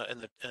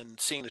and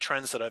seeing the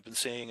trends that I've been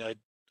seeing,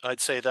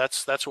 I'd say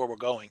that's where we're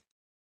going.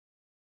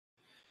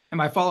 And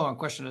my follow-on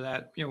question to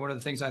that, one of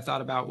the things I thought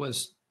about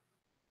was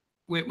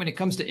when it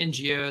comes to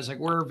NGOs, like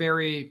we're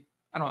very,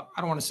 I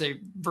don't want to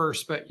say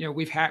versed, but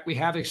we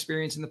have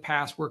experience in the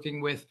past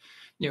working with,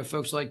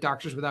 folks like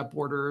Doctors Without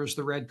Borders,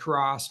 the Red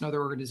Cross, and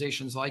other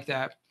organizations like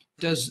that.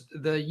 Does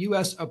the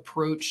U.S.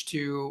 approach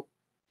to,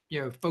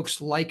 folks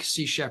like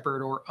Sea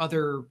Shepherd or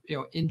other,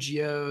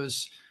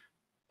 NGOs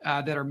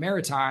that are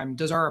maritime,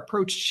 does our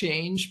approach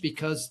change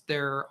because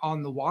they're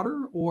on the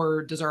water,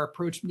 or does our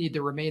approach need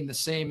to remain the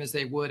same as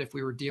they would if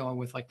we were dealing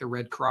with like the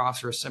Red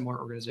Cross or a similar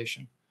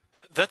organization?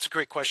 That's a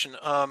great question.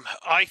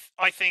 I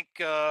think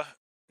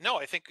no,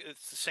 I think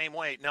it's the same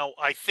way. Now,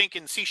 I think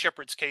in Sea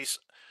Shepherd's case,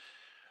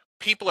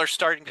 people are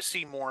starting to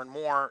see more and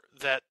more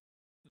that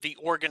the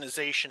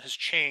organization has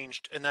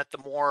changed, and that the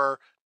more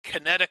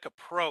kinetic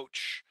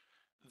approach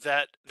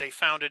that they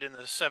founded in the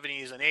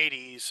 70s and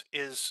 80s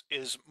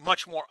is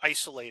much more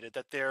isolated.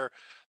 That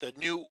the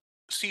new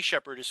Sea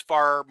Shepherd is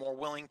far more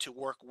willing to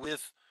work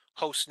with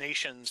host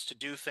nations to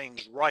do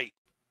things right.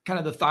 Kind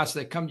of the thoughts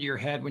that come to your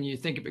head when you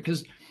think of it,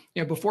 because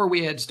before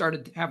we had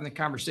started having the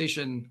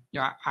conversation,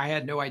 I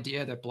had no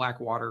idea that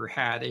Blackwater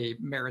had a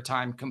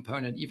maritime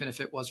component, even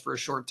if it was for a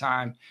short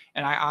time.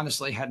 And I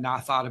honestly had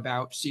not thought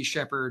about Sea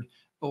Shepherd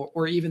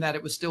or even that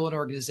it was still an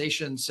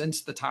organization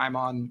since the time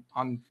on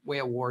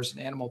Whale Wars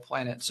and Animal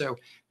Planet. So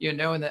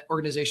knowing that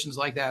organizations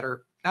like that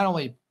are not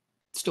only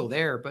still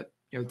there, but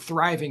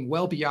thriving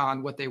well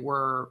beyond what they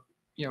were,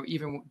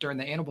 even during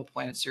the Animal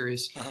Planet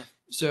series. Uh-huh.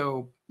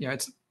 So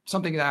it's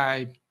something that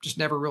I just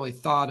never really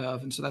thought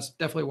of. And so that's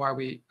definitely why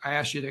I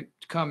asked you to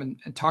come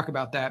and talk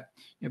about that,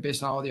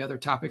 based on all the other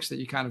topics that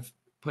you kind of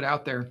put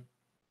out there.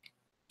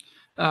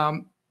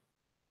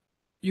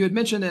 You had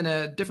mentioned in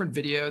a different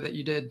video that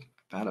you did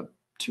about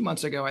 2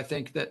 months ago, I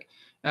think, that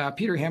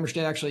Peter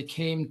Hammerstedt actually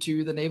came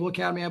to the Naval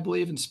Academy, I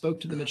believe, and spoke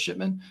to the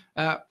midshipmen.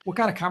 What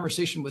kind of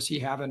conversation was he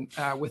having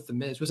with the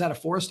mids? Was that a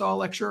Forrestal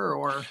lecture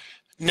or?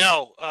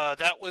 No,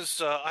 that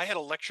was, I had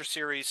a lecture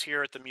series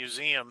here at the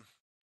museum,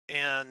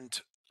 and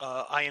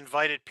I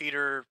invited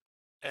Peter,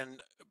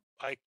 and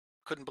I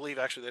couldn't believe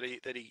actually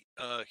that he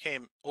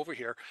came over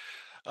here.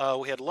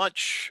 We had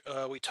lunch,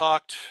 we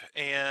talked,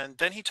 and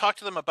then he talked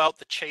to them about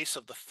the chase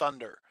of the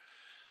Thunder.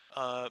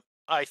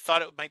 I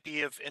thought it might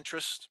be of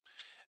interest,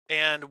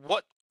 and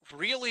what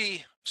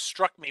really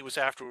struck me was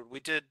afterward we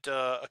did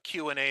a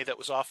Q&A that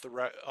was off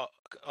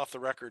the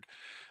record.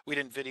 We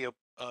didn't video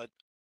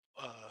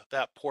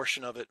that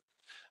portion of it,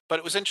 but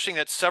it was interesting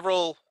that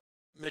several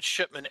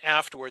midshipmen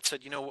afterwards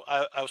said,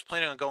 I was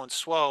planning on going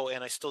SWO,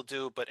 and I still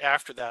do, but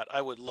after that,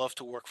 I would love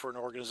to work for an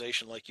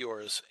organization like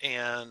yours.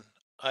 And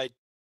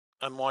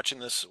I'm watching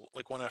this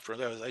like one after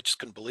another. I just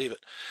couldn't believe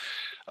it.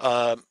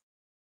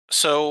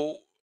 So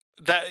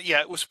that, yeah,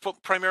 it was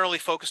primarily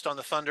focused on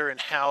the Thunder and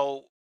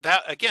how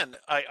that, again,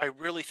 I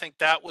really think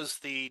that was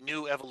the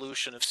new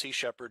evolution of Sea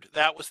Shepherd.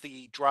 That was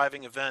the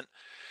driving event.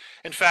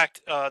 In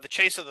fact, the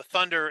chase of the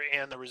Thunder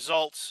and the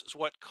results is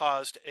what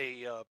caused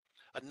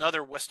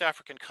another West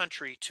African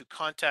country to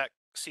contact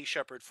Sea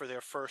Shepherd for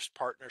their first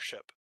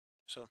partnership.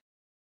 So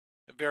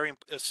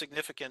a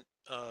significant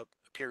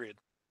period.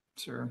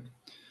 Sure.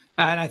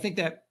 And I think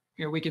that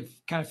we could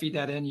kind of feed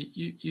that in.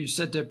 You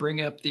said to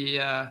bring up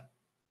the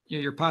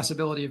your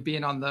possibility of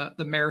being on the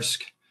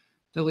Maersk,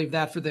 to leave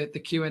that for the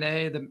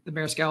Q&A, the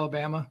Maersk,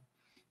 Alabama.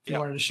 If you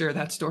wanted to share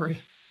that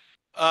story.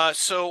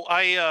 So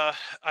I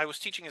was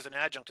teaching as an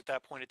adjunct at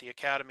that point at the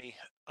academy,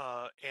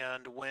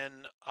 and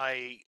when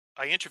I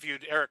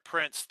interviewed Eric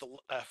Prince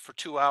for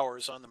 2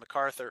 hours on the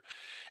MacArthur.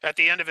 At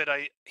the end of it,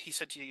 he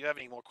said, "Do you have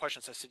any more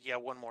questions?" I said, "Yeah,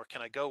 one more.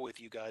 Can I go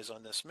with you guys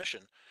on this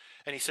mission?"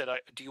 And he said,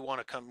 "Do you want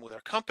to come with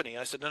our company?"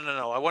 I said,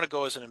 No. I want to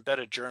go as an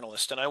embedded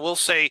journalist." And I will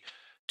say,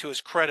 to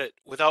his credit,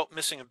 without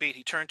missing a beat,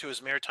 he turned to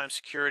his maritime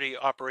security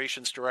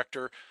operations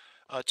director,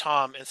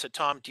 Tom, and said,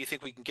 "Tom, do you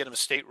think we can get him a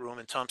stateroom?"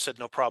 And Tom said,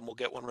 "No problem. We'll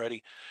get one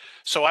ready."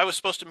 So I was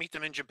supposed to meet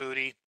them in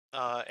Djibouti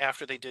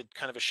after they did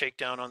kind of a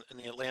shakedown in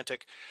the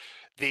Atlantic.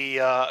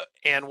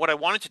 And what I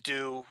wanted to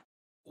do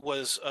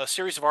was a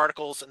series of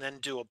articles and then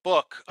do a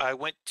book. I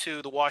went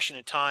to the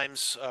Washington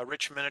Times.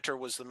 Rich Miniter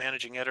was the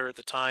managing editor at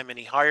the time, and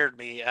he hired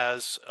me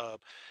as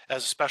a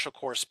special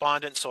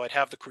correspondent. So I'd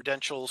have the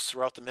credentials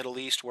throughout the Middle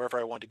East, wherever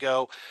I wanted to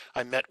go.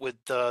 I met with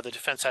the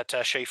defense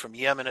attaché from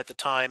Yemen at the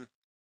time.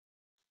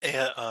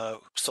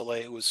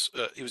 Soleil, who was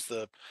he was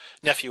the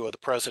nephew of the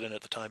president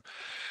at the time.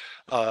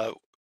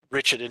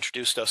 Rich had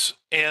introduced us,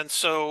 and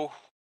so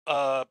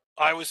I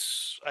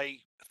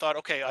thought,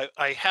 okay,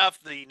 I have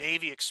the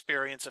Navy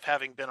experience of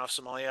having been off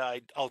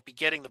Somalia. I'll be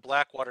getting the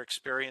Blackwater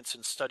experience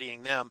and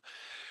studying them,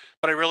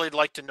 but I really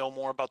like to know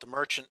more about the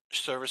merchant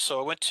service. So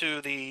I went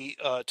to the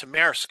to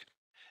Maersk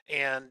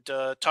and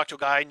talked to a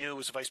guy I knew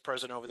was the vice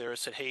president over there. I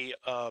said, hey,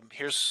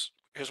 here's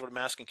what I'm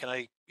asking. Can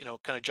I,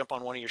 kind of jump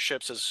on one of your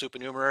ships as a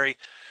supernumerary?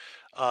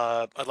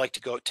 I'd like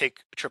to go take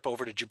a trip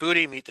over to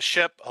Djibouti, meet the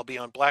ship. I'll be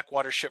on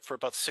Blackwater ship for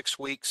about 6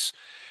 weeks.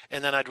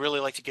 And then I'd really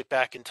like to get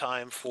back in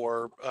time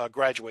for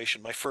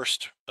graduation. My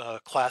first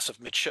class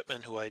of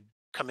midshipmen who I'd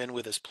come in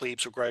with as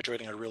plebes were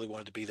graduating. I really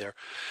wanted to be there.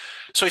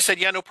 So he said,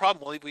 yeah, no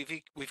problem. Well,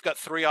 we've got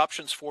 3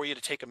 options for you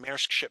to take a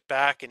Maersk ship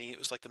back. And it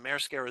was like the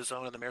Maersk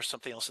Arizona, the Maersk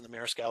something else, and the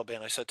Maersk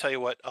Alabama. I said, tell you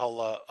what,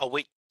 I'll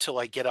wait till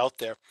I get out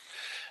there.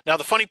 Now,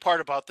 the funny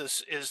part about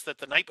this is that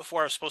the night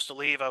before I was supposed to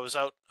leave, I was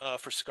out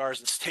for cigars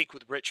and steak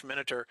with Rich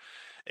Miniter.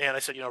 And I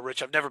said,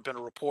 Rich, I've never been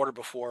a reporter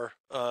before.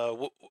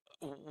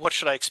 What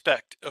should I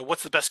expect?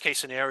 What's the best case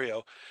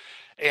scenario?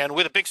 And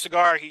with a big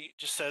cigar, he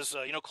just says,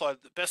 Claude,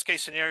 the best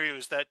case scenario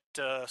is that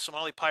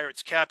Somali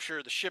pirates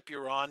capture the ship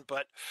you're on,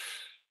 but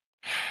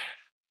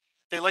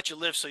they let you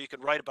live so you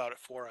can write about it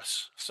for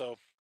us. So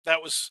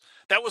that was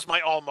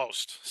my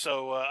almost.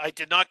 So I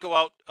did not go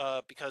out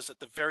because at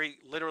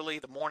literally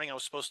the morning I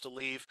was supposed to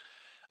leave,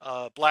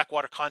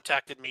 Blackwater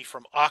contacted me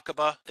from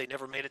Aqaba. They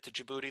never made it to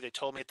Djibouti. They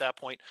told me at that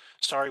point,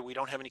 sorry, we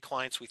don't have any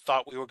clients. We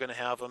thought we were going to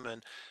have them.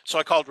 And so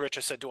I called Rich.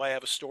 I said, do I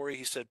have a story?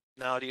 He said,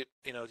 no, you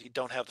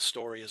don't have the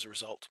story as a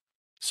result.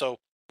 So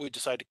we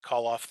decided to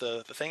call off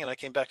the thing, and I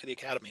came back to the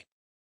academy.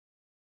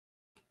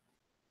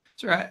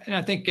 So, and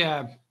I think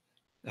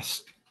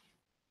that's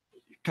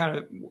kind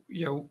of,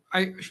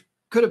 I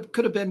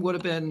could have been, would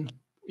have been,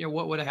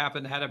 what would have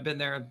happened had I been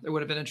there. It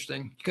would have been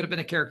interesting. Could have been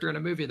a character in a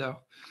movie, though.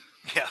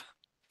 Yeah.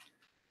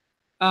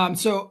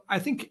 So I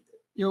think,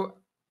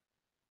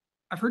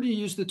 I've heard you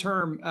use the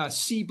term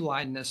sea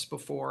blindness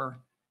before.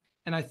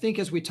 And I think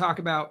as we talk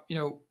about,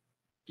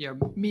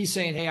 me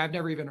saying, hey, I've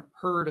never even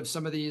heard of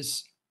some of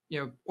these,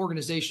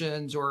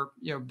 organizations, or,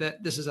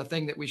 that this is a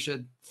thing that we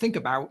should think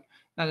about,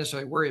 not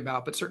necessarily worry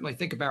about, but certainly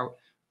think about,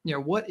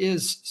 what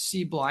is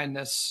sea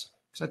blindness?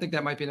 So I think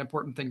that might be an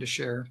important thing to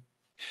share.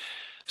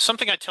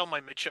 Something I tell my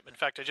midshipmen, in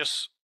fact, I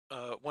just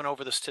went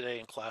over this today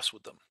in class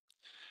with them.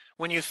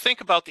 When you think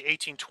about the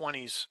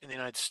 1820s in the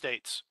United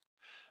States,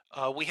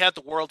 we had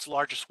the world's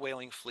largest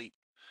whaling fleet.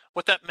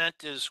 What that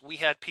meant is we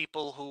had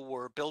people who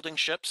were building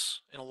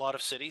ships in a lot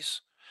of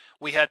cities.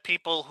 We had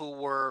people who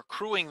were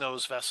crewing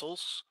those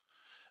vessels.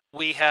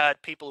 We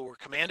had people who were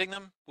commanding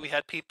them. We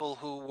had people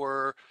who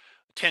were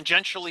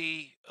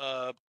tangentially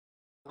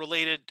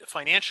related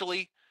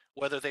financially,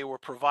 whether they were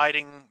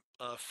providing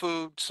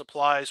food,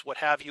 supplies, what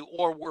have you,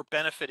 or were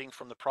benefiting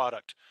from the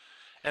product.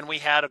 And we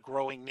had a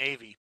growing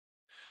Navy.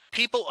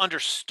 People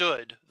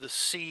understood the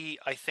sea,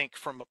 I think,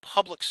 from a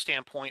public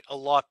standpoint a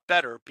lot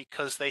better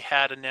because they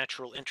had a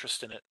natural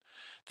interest in it.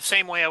 The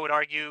same way I would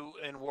argue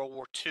in World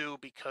War II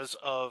because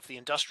of the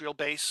industrial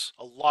base,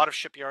 a lot of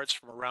shipyards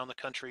from around the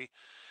country.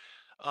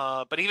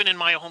 But even in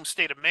my home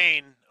state of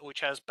Maine,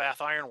 which has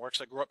Bath Iron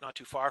Works, I grew up not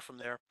too far from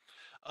there.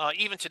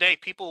 Even today,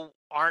 people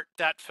aren't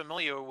that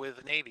familiar with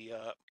the Navy.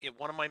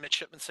 One of my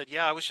midshipmen said,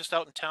 yeah, I was just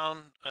out in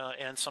town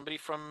and somebody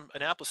from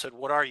Annapolis said,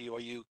 what are you?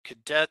 Are you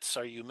cadets?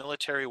 Are you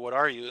military? What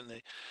are you?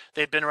 And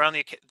they'd been around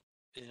the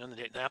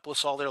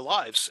Annapolis all their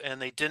lives,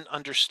 and they didn't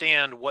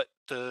understand what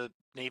the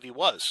Navy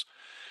was.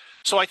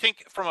 So I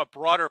think from a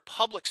broader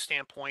public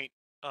standpoint,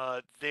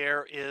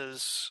 there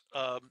is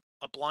a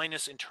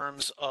blindness in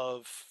terms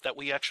of that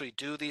we actually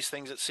do these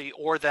things at sea,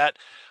 or that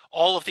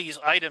all of these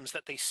items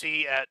that they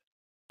see at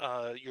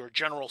your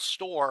general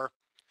store,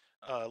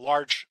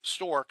 large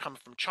store, come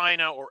from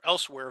China or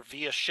elsewhere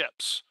via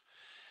ships.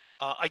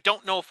 I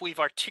don't know if we've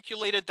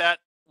articulated that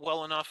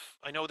well enough.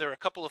 I know there are a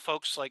couple of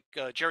folks like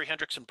Jerry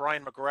Hendricks and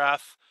Brian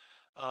McGrath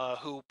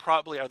who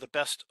probably are the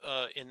best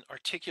in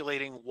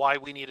articulating why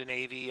we need a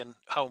Navy and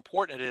how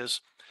important it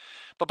is.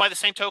 But by the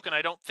same token,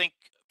 I don't think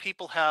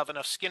people have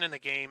enough skin in the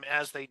game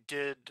as they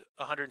did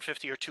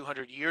 150 or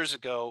 200 years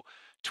ago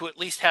to at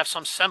least have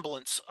some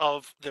semblance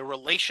of the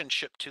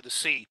relationship to the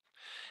sea.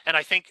 And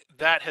I think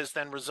that has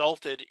then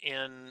resulted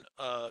in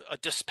a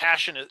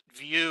dispassionate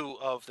view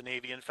of the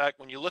Navy. In fact,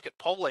 when you look at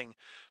polling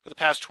for the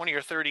past 20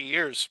 or 30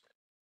 years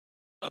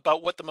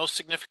about what the most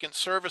significant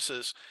service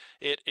is,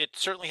 it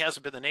certainly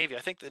hasn't been the Navy.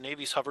 I think the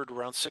Navy's hovered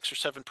around 6 or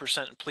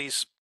 7%. And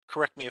please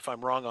correct me if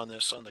I'm wrong on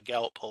this on the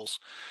Gallup polls.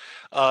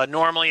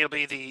 Normally it'll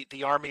be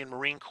the Army and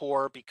Marine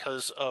Corps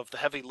because of the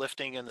heavy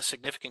lifting and the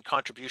significant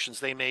contributions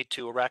they made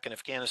to Iraq and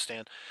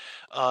Afghanistan.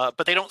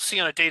 But they don't see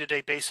on a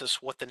day-to-day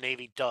basis what the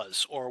Navy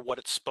does or what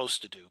it's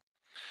supposed to do.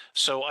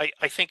 So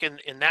I think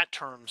in that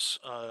terms,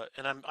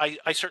 and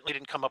I certainly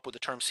didn't come up with the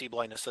term sea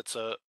blindness.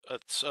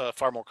 That's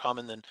far more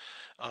common than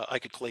I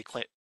could claim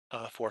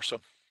for. So.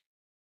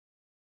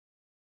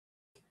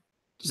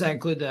 Does that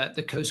include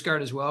the Coast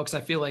Guard as well? Because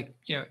I feel like,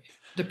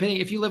 depending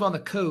if you live on the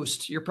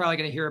coast, you're probably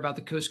going to hear about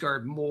the Coast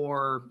Guard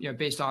more,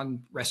 based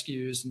on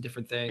rescues and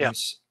different Yeah.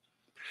 things.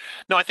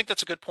 No, I think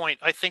that's a good point.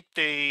 I think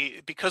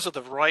because of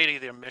the variety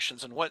of their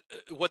missions and what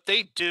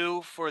they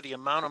do for the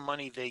amount of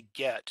money they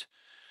get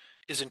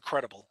is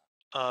incredible.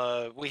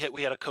 We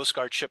had a Coast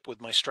Guard ship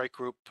with my strike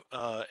group,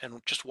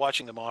 and just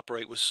watching them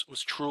operate was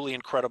truly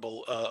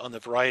incredible on the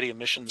variety of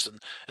missions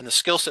and the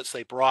skill sets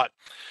they brought.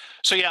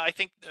 So yeah, I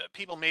think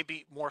people may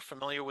be more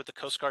familiar with the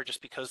Coast Guard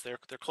just because they're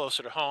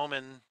closer to home,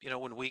 and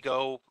when we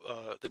go,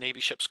 the Navy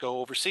ships go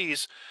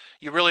overseas,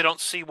 you really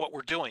don't see what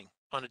we're doing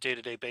on a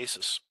day-to-day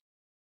basis.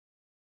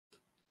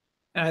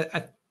 And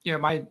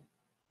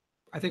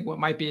I think what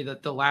might be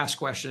the last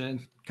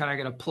question, kind of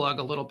going to plug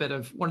a little bit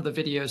of one of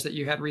the videos that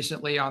you had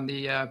recently on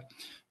the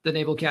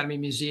Naval Academy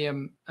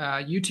Museum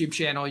YouTube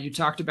channel. You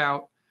talked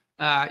about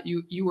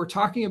you were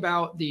talking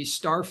about the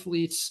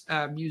Starfleet's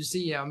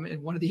museum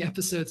in one of the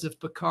episodes of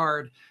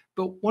Picard.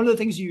 But one of the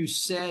things you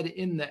said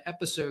in the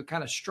episode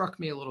kind of struck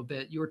me a little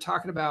bit. You were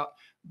talking about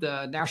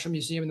the National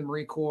Museum in the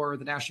Marine Corps,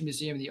 the National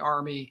Museum in the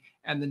Army,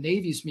 and the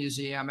Navy's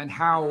museum, and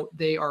how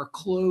they are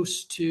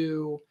close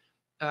to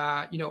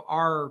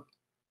our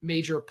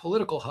major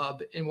political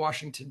hub in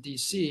Washington,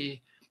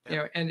 D.C.,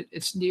 and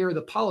it's near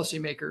the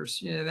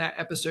policymakers. In that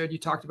episode, you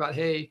talked about,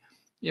 hey,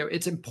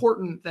 it's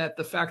important that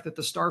the fact that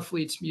the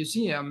Starfleet's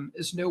museum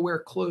is nowhere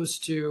close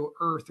to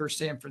Earth or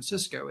San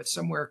Francisco. It's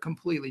somewhere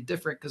completely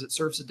different because it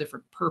serves a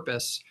different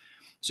purpose.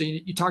 So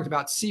you talked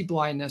about sea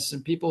blindness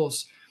and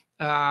people's,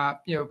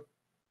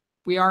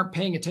 we aren't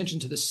paying attention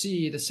to the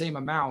sea the same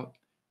amount.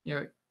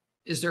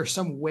 Is there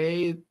some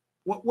way?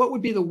 What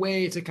would be the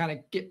way to kind of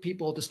get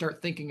people to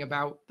start thinking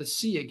about the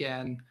sea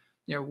again?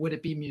 Would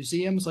it be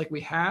museums like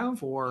we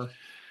have, or?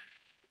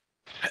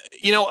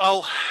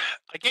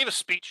 I gave a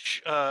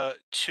speech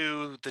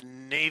to the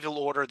Naval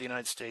Order of the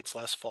United States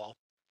last fall.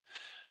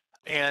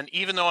 And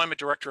even though I'm a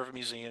director of a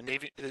museum,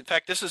 in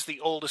fact, this is the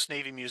oldest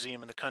Navy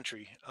museum in the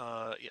country.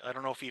 I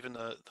don't know if even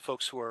the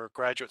folks who are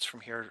graduates from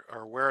here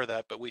are aware of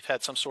that, but we've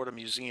had some sort of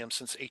museum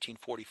since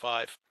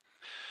 1845.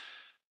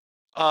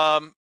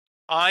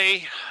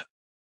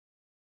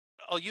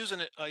 I'll use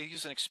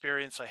an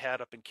experience I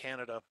had up in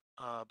Canada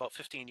about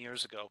 15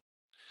 years ago.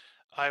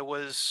 I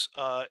was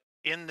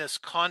in this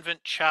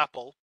convent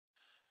chapel.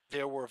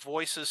 There were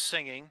voices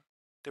singing.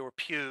 There were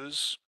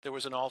pews. There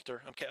was an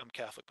altar. I'm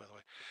Catholic, by the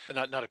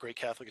way. Not a great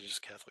Catholic,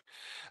 just Catholic.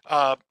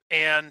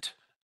 And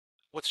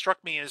what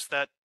struck me is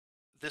that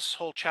this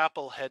whole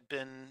chapel had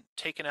been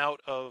taken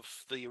out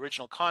of the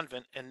original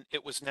convent, and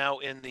it was now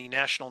in the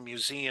National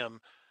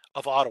Museum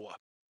of Ottawa,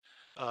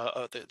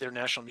 their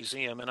National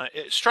Museum. And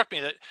it struck me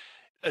that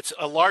it's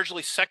a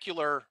largely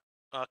secular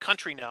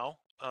country now.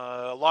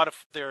 A lot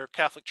of their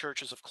Catholic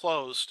churches have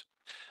closed,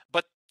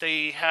 but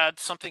they had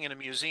something in a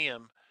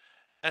museum.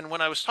 And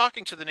when I was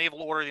talking to the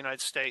Naval Order of the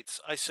United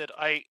States, I said,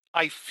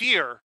 I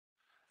fear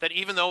that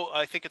even though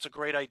I think it's a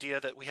great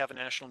idea that we have a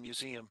national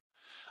museum,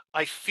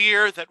 I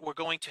fear that we're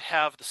going to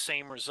have the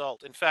same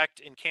result. In fact,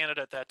 in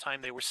Canada at that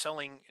time, they were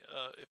selling,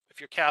 if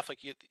you're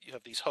Catholic, you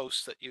have these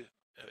hosts that you,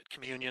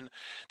 communion,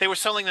 they were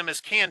selling them as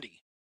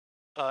candy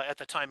at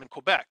the time in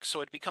Quebec.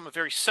 So it become a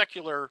very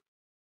secular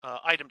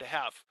item to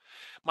have.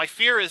 My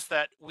fear is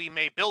that we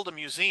may build a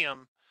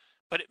museum,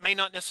 but it may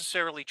not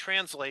necessarily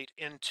translate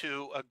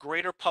into a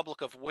greater public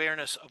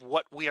awareness of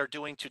what we are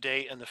doing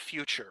today and the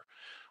future.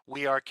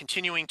 We are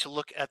continuing to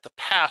look at the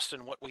past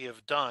and what we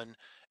have done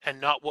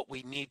and not what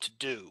we need to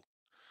do.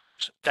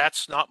 So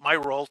that's not my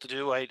role to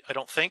do, I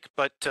don't think,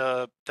 but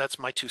that's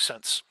my 2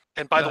 cents.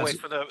 And by the way,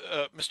 for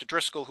the Mr.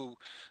 Driscoll, who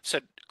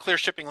said clear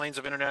shipping lanes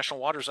of international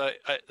waters,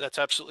 that's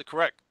absolutely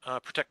correct.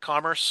 Protect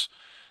commerce.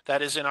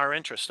 That is in our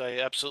interest. I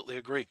absolutely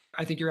agree.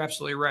 I think you're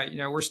absolutely right.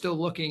 We're still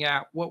looking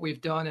at what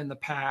we've done in the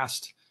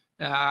past.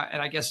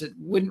 And I guess it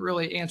wouldn't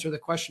really answer the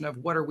question of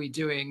what are we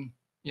doing?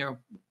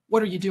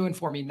 What are you doing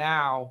for me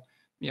now?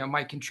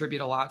 Might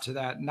contribute a lot to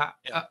that. Not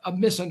a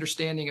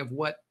misunderstanding of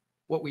what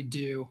we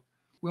do.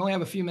 We only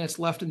have a few minutes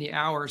left in the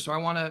hour, so I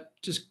want to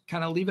just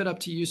kind of leave it up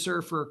to you,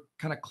 sir, for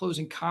kind of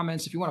closing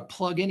comments. If you want to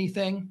plug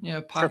anything,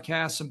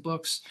 podcasts, some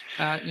books,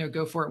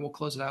 go for it, and we'll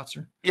close it out,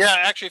 sir. Yeah,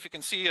 actually, if you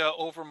can see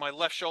over my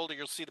left shoulder,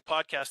 you'll see the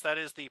podcast. That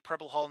is the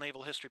Preble Hall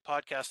Naval History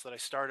podcast that I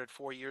started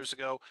 4 years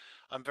ago.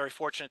 I'm very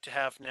fortunate to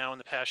have now in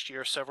the past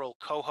year several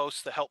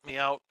co-hosts that help me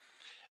out,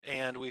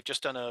 and we've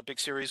just done a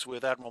big series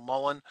with Admiral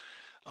Mullen.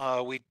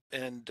 We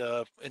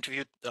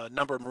interviewed a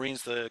number of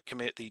Marines. The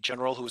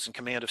general who was in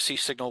command of Sea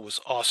Signal was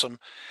awesome.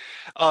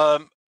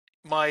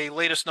 My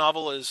latest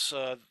novel is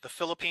The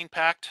Philippine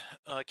Pact.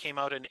 Came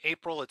out in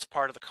April. It's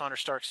part of the Connor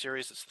Stark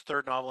series. It's the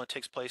third novel. It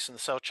takes place in the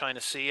South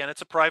China Sea, and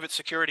it's a private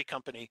security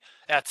company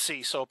at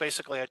sea. So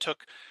basically, I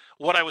took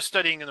what I was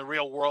studying in the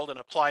real world and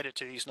applied it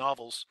to these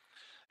novels.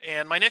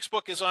 And my next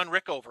book is on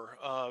Rickover.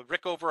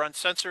 Rickover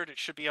Uncensored. It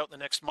should be out in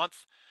the next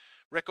month.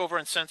 Rickover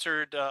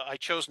Uncensored, I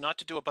chose not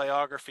to do a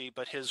biography,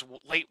 but his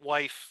late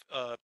wife,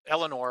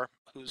 Eleanor,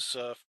 whose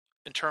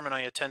interment I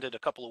attended a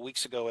couple of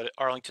weeks ago at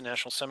Arlington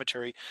National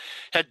Cemetery,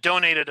 had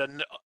donated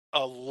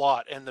a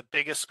lot, and the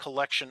biggest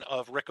collection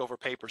of Rickover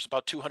papers,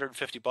 about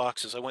 250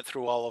 boxes. I went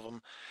through all of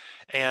them,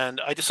 and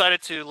I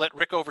decided to let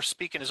Rickover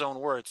speak in his own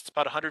words. It's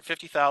about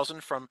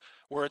 150,000 from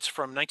words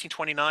from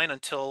 1929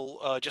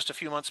 until just a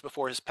few months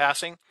before his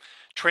passing.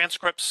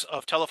 Transcripts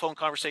of telephone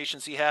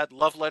conversations he had,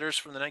 love letters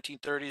from the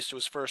 1930s to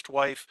his first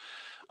wife,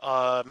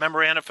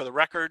 memoranda for the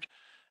record,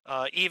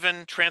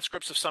 even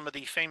transcripts of some of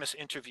the famous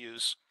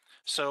interviews.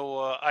 So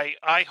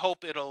I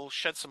hope it'll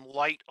shed some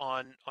light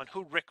on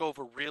who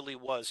Rickover really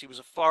was. He was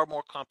a far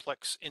more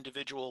complex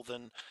individual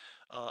than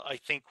I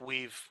think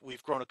we've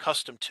grown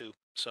accustomed to.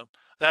 So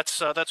that's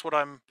what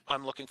I'm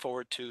looking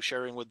forward to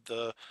sharing with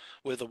the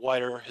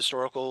wider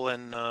historical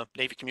and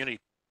Navy community.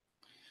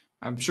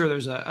 I'm sure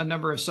there's a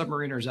number of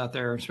submariners out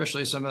there,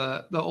 especially some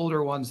of the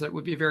older ones, that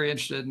would be very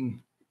interested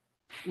in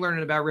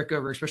learning about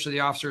Rickover, especially the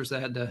officers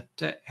that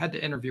had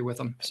to interview with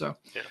him. So.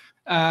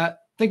 Yeah.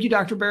 Thank you,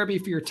 Dr.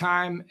 Berube, for your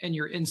time and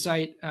your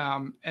insight.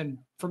 And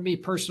for me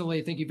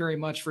personally, thank you very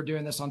much for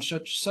doing this on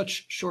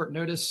such short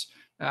notice.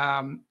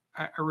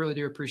 I really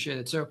do appreciate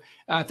it. So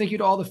thank you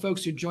to all the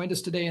folks who joined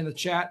us today in the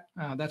chat.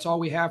 That's all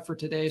we have for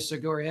today. So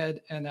go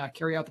ahead and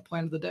carry out the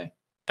plan of the day.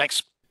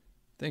 Thanks.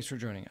 Thanks for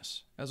joining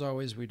us. As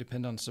always, we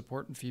depend on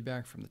support and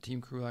feedback from the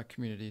Team Krulak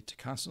community to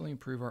constantly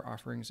improve our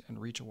offerings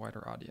and reach a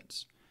wider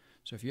audience.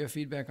 So if you have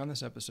feedback on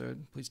this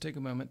episode, please take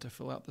a moment to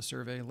fill out the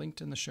survey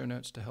linked in the show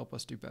notes to help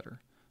us do better.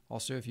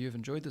 Also, if you have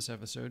enjoyed this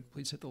episode,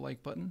 please hit the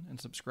like button and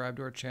subscribe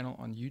to our channel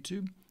on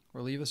YouTube,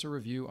 or leave us a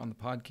review on the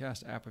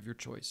podcast app of your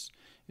choice.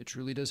 It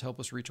truly does help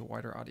us reach a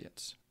wider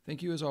audience.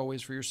 Thank you as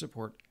always for your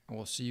support, and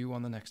we'll see you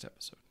on the next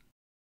episode.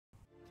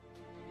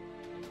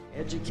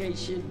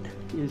 Education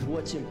is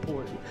what's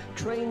important.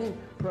 Training,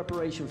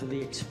 preparation for the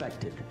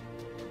expected.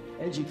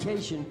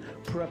 Education,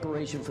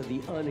 preparation for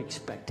the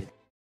unexpected.